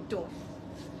georgette tone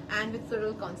and with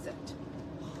floral concept.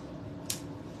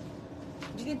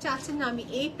 যদি চাচ্ছেন না আমি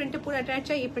এই প্রিন্টে পুরো অ্যাটায়ার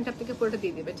চাই, এই প্রিন্ট আপনাকে পুরোটা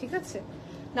দিয়ে দেবে। ঠিক আছে,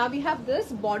 now we have this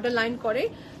border line করে,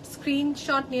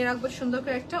 স্ক্রিনশট নিয়ে রাখবো সুন্দর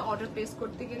করে একটা অর্ডার প্লেস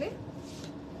করতে গেলে।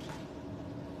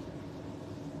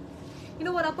 You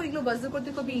know what, আপু এগুলো বাজার করতে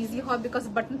খুবই ইজি হয় বিকজ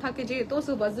বাটন থাকে যেহেতু,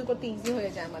 সো বাজার করতে ইজি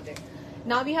হয়ে যায় আমাদের।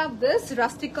 Now we have this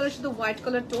rustic colour শুধু হোয়াইট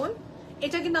কালার টোন।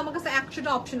 এটা কিন্তু আমার কাছে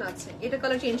 100টা অপশন আছে, এটা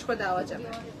কালার চেঞ্জ করে দেওয়া যাবে।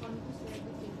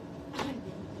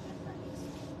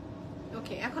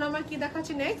 ওকে, এখন আমরা কি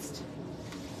দেখাচ্ছি next,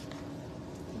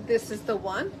 this is the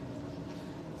one.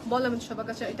 বললাম সবার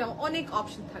কাছে এটা অনেক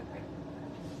অপশন থাকবে,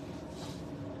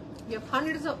 we have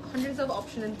hundreds of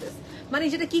options in this. মানে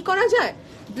যেটা কি করা যায়,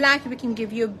 black we can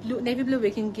give you, blue, navy blue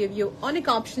we can give you, অনেক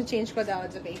অপশন চেঞ্জ করে দেওয়া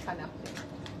যাবে এখানে আপনি।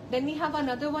 Then we have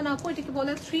another one আপু, এটাকে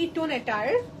বলে 3 tone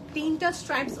attire, 3টা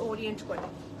স্ট্রাইপস ওরিয়েন্ট করে।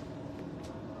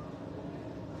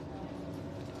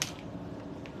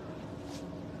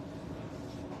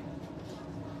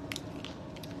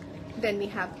 Then we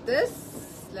have this,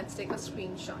 let's take a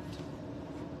screenshot.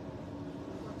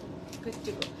 Good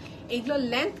to go. এগুলো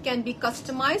length can be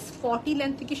customise, 40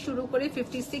 length থেকে শুরু করে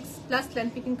 56 plus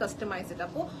length we can customize it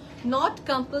আপু। নট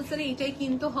কম্পালসারি এটাই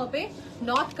কিনতে হবে,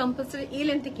 নট কম্পালসারি এই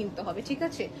লেন্থে কিনতে হবে। ঠিক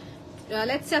আছে,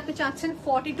 লেটস সে আপনি চাচ্ছেন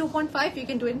 42.5, you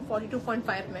can do it in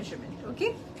 42.5 measurement. Okay,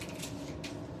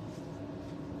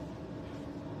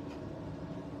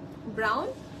 brown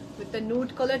with the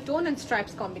nude color tone and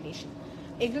stripes combination.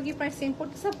 এগুলো কি প্রাইস সেম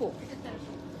পড়তেছে আপু?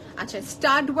 আচ্ছা,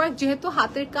 স্টাড ওয়ার্ক যেহেতু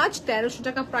হাতের কাজ 1300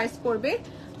 টাকা প্রাইস পড়বে,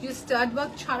 যদি স্টাড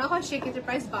ওয়ার্ক ছাড়া হয় সেক্ষেত্রে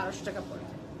প্রাইস 1200 টাকা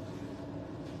পড়বে।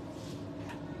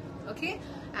 ওকে,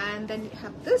 and then you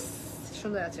have this,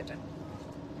 সুন্দর আছে এটা,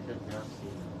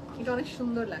 এটা অনেক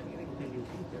সুন্দর লাগে।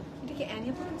 এটা কি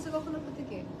অ্যানিয়া পড়ছে কখনো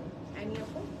থেকে? অ্যানিয়া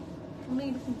পর আমি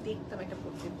এরকম দেখতাম একটা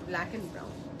পড়তে, ব্ল্যাক এন্ড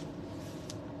ব্রাউন,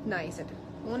 নাইস। এটা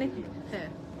অনেক, হ্যাঁ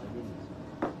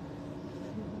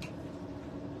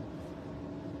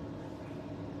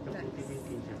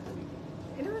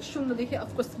এটা অনেক সুন্দর দেখে,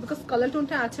 অফকোর্স বিকজ কালার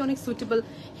টোনটা আছে অনেক সুইটেবল,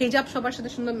 হিজাব সবার সাথে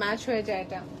সুন্দর ম্যাচ হয়ে যায়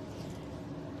এটা।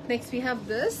 নেক্সট উই হ্যাভ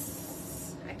দিস,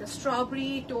 একটা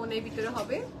স্ট্রবেরি টোনের ভিতরে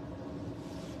হবে।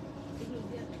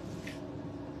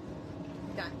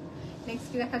 ডান। নেক্সট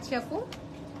কি দেখাচ্ছি আপু,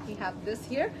 we have this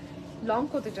here, long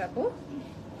কত এটা আপু?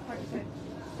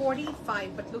 45,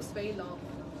 but looks very long.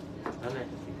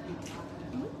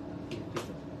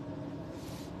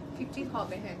 50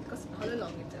 হবে, হ্যাঁ, বিকজ ভালো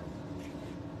লং এটা।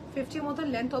 50 এর মতো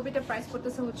লেন্থ হবে, এটা প্রাইস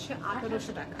করতেছে হচ্ছে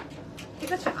 1800 টাকা।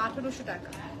 ঠিক আছে, 1800 টাকা।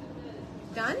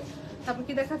 ডান। তারপর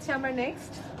কি দেখাচ্ছি আমরা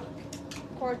নেক্সট?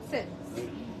 কর্ডসেট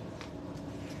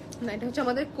না, এটা হচ্ছে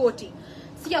আমাদের কোটি।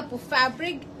 সি আপু,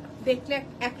 ফ্যাব্রিক দেখলে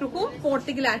একরকম,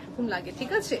 পরতে গেলে একরকম লাগে।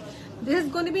 ঠিক আছে, this is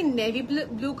going to B navy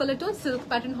blue colour tone, silk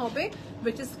pattern হবে,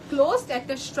 which is closed,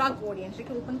 একটা স্ট্রাক ওরিয়েন্ট।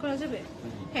 এটা ওপেন করা যাবে?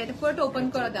 হ্যাঁ, এটা পুরোটা ওপেন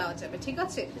করা দেওয়া যাবে। ঠিক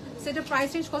আছে, সেটা প্রাইস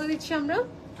রেঞ্জ কত দিচ্ছি আমরা?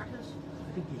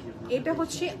 এটা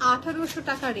হচ্ছে 1800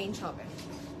 টাকা রেঞ্জ হবে।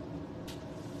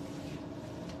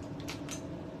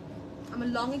 আমরা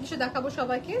লং এ কিছু দেখাবো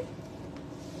সবাইকে।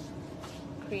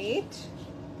 গ্রেট,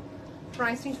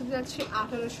 প্রাইস রেঞ্জ হতে যাচ্ছে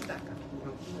 1800 টাকা।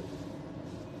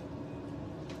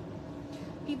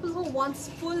 People who wants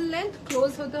full length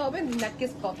close হতে হবে, that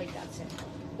is perfect আছে।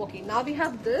 Okay, now we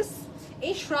have this,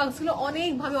 এই শ্রাগস গুলো অনেক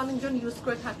ভাবে অনেকজন ইউজ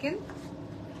করে থাকেন।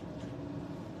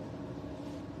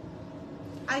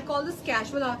 I call this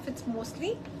casual outfits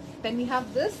mostly. Then we have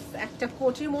this একটা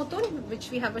কোটির মতন, which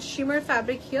we have a shimmer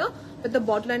fabric here with the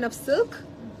borderline of silk,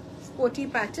 কোটি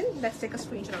pattern. Let's take a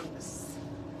screenshot of this.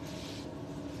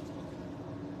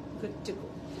 Good to go.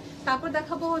 তারপর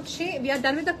দেখাবো হচ্ছে, we are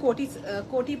done with the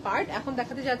কোটি part. এখন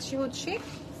দেখাতে যাচ্ছি হচ্ছে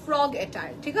frog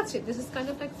attire। ঠিক আছে, this is kind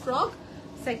of like frog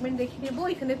segment দেখিয়ে নেবো।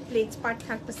 এখানে প্লেটস পার্ট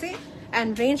থাকতেছে, and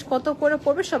range কত করে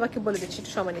পড়বে সবাইকে বলে দিচ্ছি,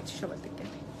 একটু সময় নিচ্ছি সবার থেকে।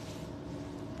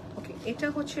 ওকে, এটা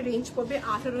হচ্ছে রেঞ্জ পড়বে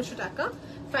 1800 টাকা।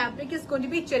 Fabric is going to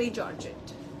B cherry georgette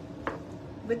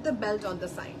with the belt on the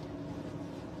side.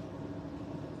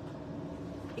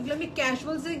 এগুলো আমি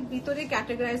ক্যাজুয়ালস এর ভিতরে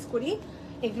ক্যাটাগরাইজ করি,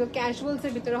 এগুলো ক্যাজুয়ালস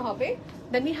এর ভিতরে হবে।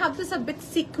 Then we have this a bit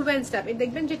sequenced up.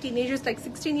 দেখবেন যে teenagers like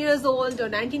 16 years old or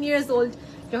 19 years old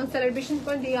যখন সেলিব্রেশন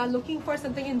করেন, they are looking for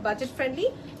something in budget friendly,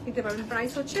 দেখতে পারবেন।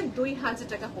 প্রাইস হচ্ছে 2000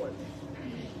 টাকা পড়বে।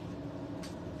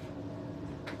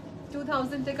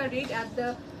 2000 টাকা rate at the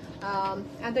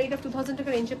rate of 2000 টাকা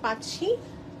রেঞ্জে পাচ্ছি।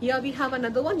 Here we have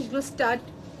another one, যেগুলো স্টাড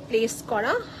প্লেস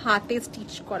করা, হাতে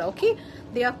স্টিচ করা। ওকে,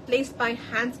 they are placed by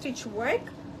hand stitch work.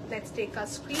 Let's take a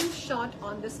screenshot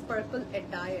on this purple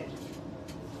attire.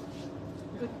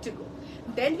 Good to go.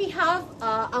 Then we have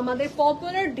আমাদের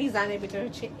popular ডিজাইনের ভিতরে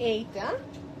হচ্ছে এইটা,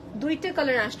 দুইটা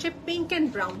কালার আসছে, pink and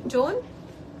brown tone.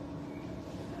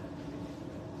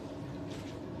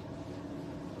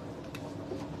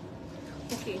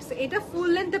 Okay, so এটা ফুল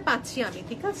লেন্থে পাচ্ছি আমি।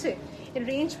 ঠিক আছে,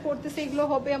 রেঞ্জ পড়তেছে, এগুলো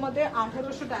হবে আমাদের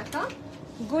 1800 টাকা।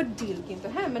 গুড ডিল কিন্তু,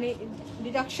 হ্যাঁ, মানে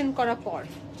ডিডাকশন করার পর।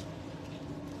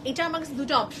 এটা আমার কাছে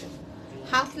দুটো অপশন,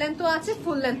 হাফ লেন্থও আছে,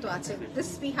 ফুল লেন্থও আছে। This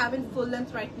we have in full length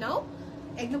right now,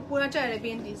 একদম পুরোটা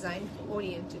আরাবিয়ান ডিজাইন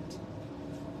ওরিয়েন্টেড।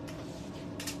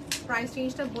 প্রাইস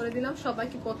রেঞ্জটা বলে দিলাম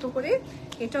সবাইকে কত করে।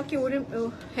 এটা কি ওরে,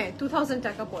 হ্যাঁ, 2000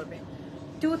 টাকা পড়বে।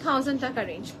 2000 টাকা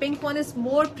range. Pink one is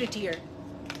more প্রিটিয়ার।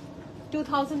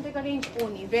 2000 টাকা range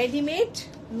only. Ready-made,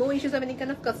 no issues of any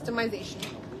kind of customization.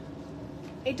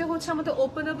 এটা হচ্ছে আমাদের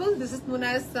openable. This is known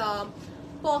as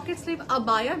pocket sleeve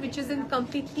abaya, which is in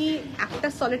completely একটা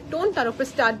solid tone, তার উপরে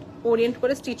স্টাড ওরিয়েন্ট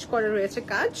করে stitch করা রয়েছে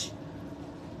কাজ।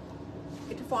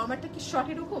 এটা ফরম্যাটটা কি শর্ট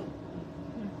এরকম?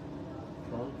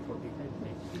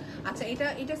 আচ্ছা,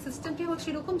 এটা সিস্টেমটি হচ্ছে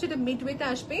এরকম, যেটা মিডওয়েতে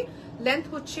আসবে। লেন্থ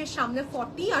হচ্ছে সামনে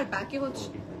 40 আর ব্যাকে হচ্ছে,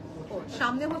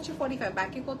 সামনে হচ্ছে 45,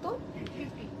 ব্যাকে কত?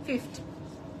 50.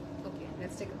 ওকে,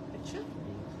 লেটস টেক আ পিকচার।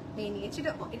 নিয়ে নিয়েছি,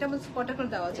 এটা আমাদের কটা করে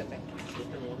দেওয়া যাবে?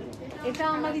 এটা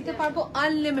আমরা দিতে পারবো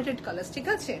আনলিমিটেড কালার্স। ঠিক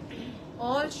আছে,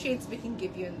 all shades we can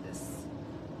give you in this.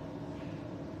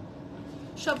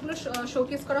 সবগুলো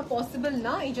শোকেস করা পসিবল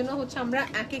না, এই জন্য হচ্ছে আমরা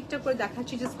এক একটা করে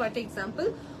দেখাচ্ছি, জাস্ট কয়েকটা এক্সাম্পল।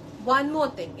 ওয়ান মোর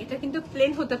থিং, এটা কিন্তু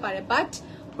প্লেন হতে পারে, বাট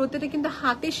প্রত্যেকটা কিন্তু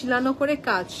হাতে শিলানো করে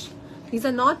কাজ। This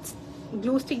are not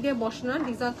glue stick দিয়ে বসানো,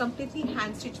 this R completely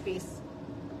hand stitch base.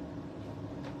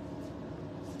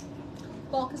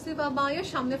 pocket sleeve abaya,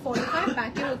 সামনে 45,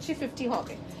 ব্যাকে হচ্ছে 50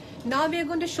 হবে। Now we are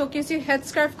going to showcase you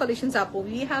headscarf collections আপু।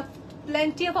 We have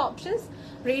plenty of options.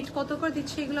 Rate কত করে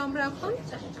দিচ্ছি এগুলো আমরা এখন?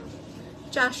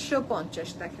 450।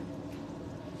 দেখেন,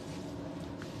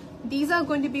 These are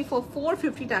going to be for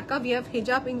 450 টাকা. We have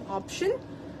hijab in option.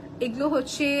 এগুলো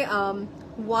হচ্ছে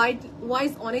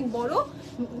ওয়াইজ অনেক বড়,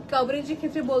 কভারেজের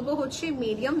ক্ষেত্রে বলবো হচ্ছে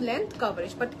medium length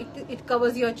coverage, but it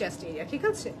covers your chest area, ঠিক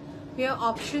আছে?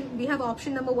 we have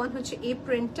option number 1 হচ্ছে এই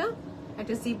প্রিন্টটা,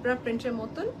 একটা জিব্রা প্রিন্টের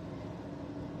মতন,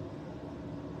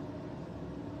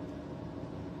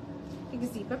 ঠিক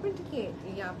আছে? জিব্রা প্রিন্ট কি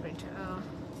ইয়া প্রিন্ট,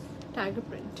 টাইগার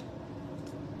প্রিন্ট,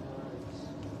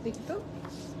 দেখি তো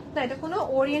না, এটা কোনো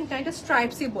ওরিয়েন্ট না, এটা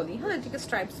স্ট্রাইপসই বলি, হ্যাঁ ঠিক আছে,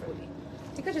 স্ট্রাইপস বলি,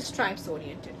 ঠিক আছে? স্ট্রাইপস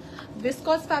ওরিয়েন্টেড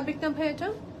ভিসকস ফ্যাব্রিক না ভাই, এটা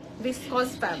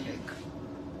ভিসকস ফ্যাব্রিক,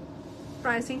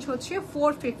 প্রাইসিং হচ্ছে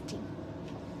 450,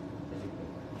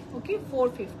 ওকে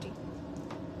 450।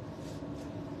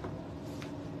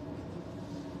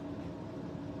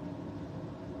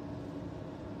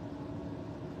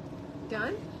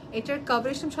 ডান। এটার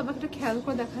কভারেজ আমি সবাইকে একটু খেয়াল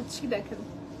করে দেখাচ্ছি, দেখেন,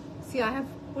 C I have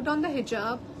put on the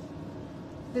হিজাব,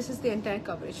 this is the entire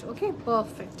coverage, okay,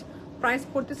 perfect. Price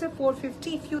পড়তেছে 450.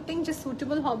 if you think just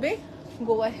suitable হবে,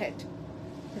 go ahead.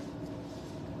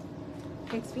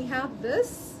 Next we have this,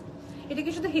 এটা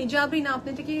কি শুধু হিজাবই না, আপনি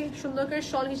এটাকে সুন্দর করে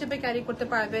শল হিসেবে ক্যারি করতে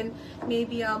পারবেন,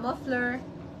 মেবি আ মাফলার,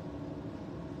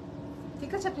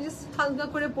 ঠিক আছে? আপনি জাস্ট হালকা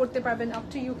করে পড়তে পারবেন, up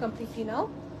to you completely now.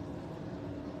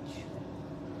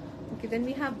 Okay, then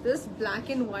we have this black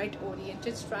and white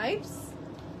oriented stripes,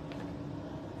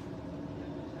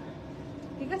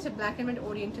 ঠিক আছে? ব্ল্যাক এন্ড হোয়াইট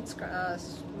ওরিয়েন্টেড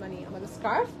মানে আমাদের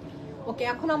স্কার্ফ। ওকে,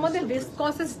 এখন আমাদের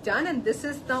viscose is done and this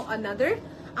is now another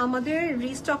আমাদের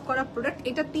রিস্টক করা প্রোডাক্ট।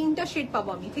 এটা 3টা শেড পাবো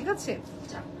আমি, ঠিক আছে?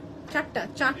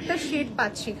 চারটা শেড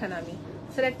পাচ্ছি এখানে আমি।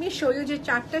 So let me show you যে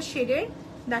 4টা শেডের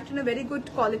that in a very good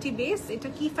quality base. এটা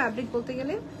কি ফ্যাব্রিক বলতে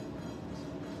গেলে,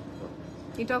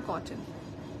 এটা cotton.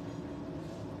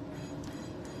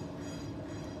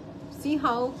 C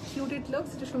how cute it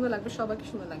looks, এটা সুন্দর লাগবে, সবাইকে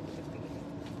সুন্দর লাগবে দেখতে।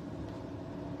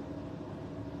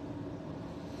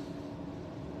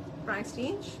 Price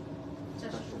range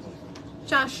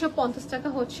 450 টাকা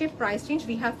হচ্ছে price range.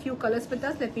 We have few colors with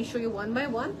us. Let me show you one by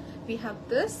one. We have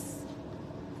this,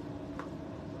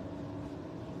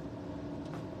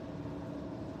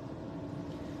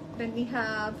 then we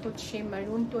have হচ্ছে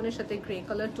maroon টোনের সাথে গ্রে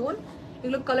কালার টোন।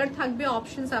 এগুলো কালার থাকবে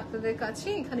অপশনস আপনাদের কাছে,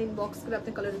 এখানে ইনবক্স করে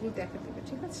আপনি কালার রিভিউ দেখে দেবেন,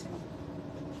 ঠিক আছে?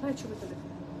 ভাই ছবি তুলে।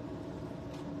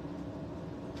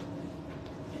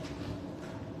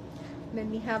 Then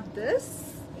we have this,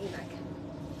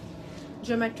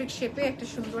 geometric shape একটা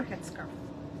সুন্দর head scarf.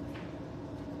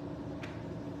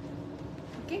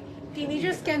 Okay,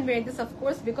 teenagers can wear this of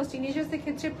course because teenagers এর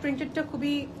ক্ষেত্রে printed টা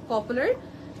খুবই popular.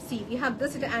 See, we have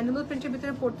this, এটা animal print এর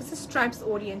ভিতরে পড়তেছে, stripes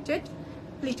oriented,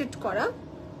 pleated করা।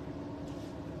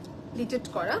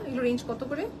 এগুলো রেঞ্জ কত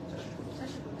করে?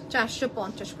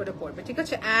 450 করে পড়বে, ঠিক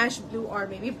আছে? Ash blue or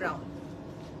maybe brown.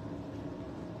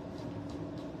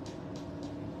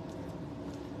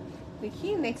 দেখি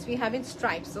next we have in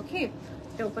stripes. ওকে,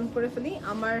 এটা ওপেন করে ফেলি,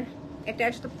 আমার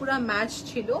অ্যাটাচ তো পুরো ম্যাচ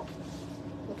ছিল।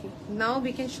 ওকে, now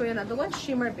we can show another one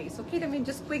shimmer base. ওকে, এটা আমি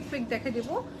জাস্ট কুইক দেখে দেব।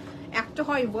 একটা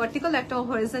হয় ভার্টিক্যাল, একটা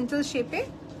হরিজন্টাল শেপে।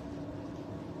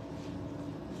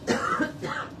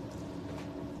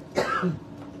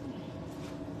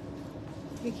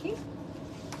 দেখি,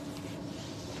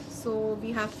 so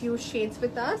we have few shades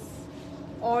with us,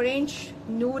 orange,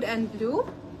 nude and blue.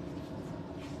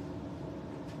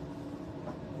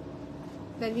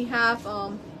 Then we have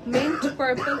mint,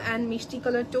 purple and mishti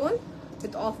color tone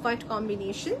with off-white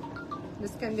combination.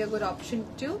 This can be a good option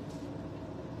too.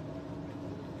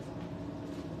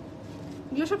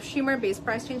 এগুলো সব shimmer base.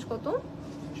 Price range কত?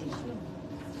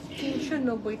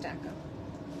 390 টাকা।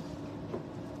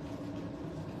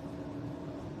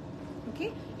 ওকে,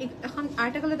 এখন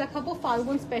আরেকটা colour দেখাবো,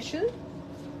 ফাল্গুন special.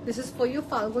 This is for you,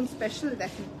 Phalgun special.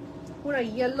 দেখেন পুরো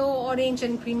yellow, orange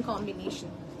and green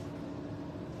combination.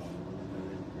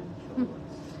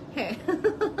 হ্যাঁ,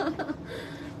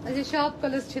 আচ্ছা, সব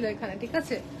কালার ছিল এখানে, ঠিক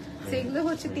আছে? সেগুলো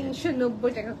হচ্ছে 390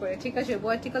 টাকা করে, ঠিক আছে?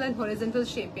 ভার্টিক্যাল এন্ড হরিজন্টাল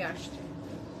শেপে আসছে।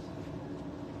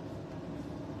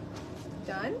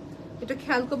 ডান। এটা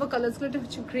খেয়াল করবো কালার্স গুলো, এটা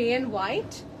হচ্ছে grey and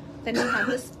white, then we have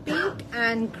this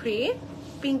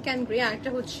pink and grey, আর একটা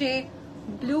হচ্ছে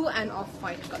blue end off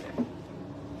white colour.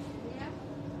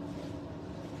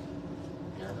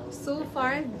 So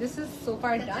far, this is so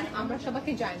far done. আমরা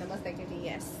সবাইকে জায়নামাজ দেখে দিই।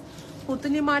 Yes,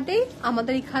 পুতুলি মার্টে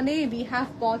আমাদের এখানে we have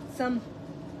bought some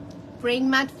praying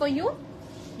mat for you,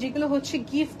 যেগুলো হচ্ছে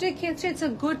গিফটের ক্ষেত্রে it's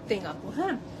a good thing আপু।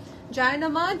 হ্যাঁ,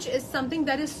 জায়নামাজ is something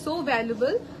that is so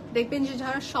valuable. দেখবেন যে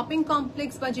যারা শপিং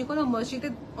কমপ্লেক্স বা যে কোনো মসজিদে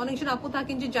অনেকজন আপু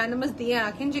থাকেন যে জায়নামাজ দিয়ে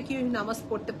রাখেন যে কেউ নামাজ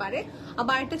পড়তে পারে,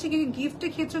 আবার একটা হচ্ছে কেউ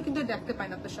গিফটের ক্ষেত্রেও কিন্তু দেখতে পায়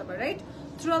না আপনার সবাই, right?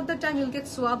 Through out the time Yule gate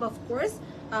swab of course.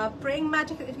 Praying mat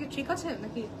ঠিক আছে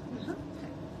নাকি?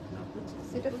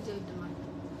 এটা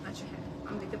আচ্ছা হ্যাঁ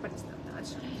আমি দেখতে পাচ্ছি না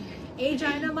আচ্ছা এই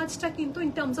জায়নামাজটা কিন্তু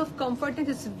in terms of কমফর্টনেস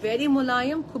it's very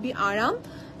মোলায়েম খুবই আরাম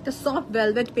এটা সফট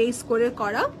ভেলভেট বেস করে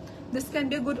করা this can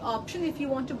be a good option if you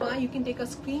want to buy you can take a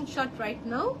screenshot right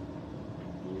now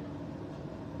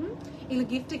it'll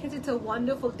give tickets it's a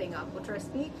wonderful thing আপু trust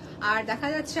me আর দেখা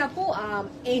যাচ্ছে আপু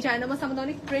এই জায়নামাজ আমাদের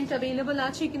অনেক প্রিন্ট अवेलेबल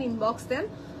আছে you can inbox them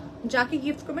যাকে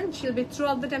গিফট করবেন she'll be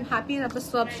throughout the time happy and আপনার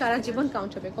সব সারা জীবন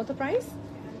কাউন্ট হবে কত প্রাইস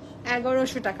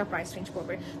 1100 টাকা প্রাইস রেঞ্জ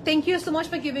করবে thank you so much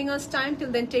for giving us time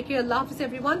till then take care আল্লাহ হাফেজ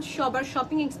এভরিওয়ান সবার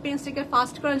শপিং এক্সপেরিয়েন্সটাকে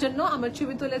ফাস্ট করার জন্য আমরা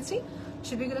ছবি তুলেছি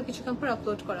ছবিগুলো কিছুক্ষণ পর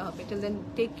আপলোড করা হবে till then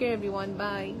take care everyone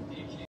bye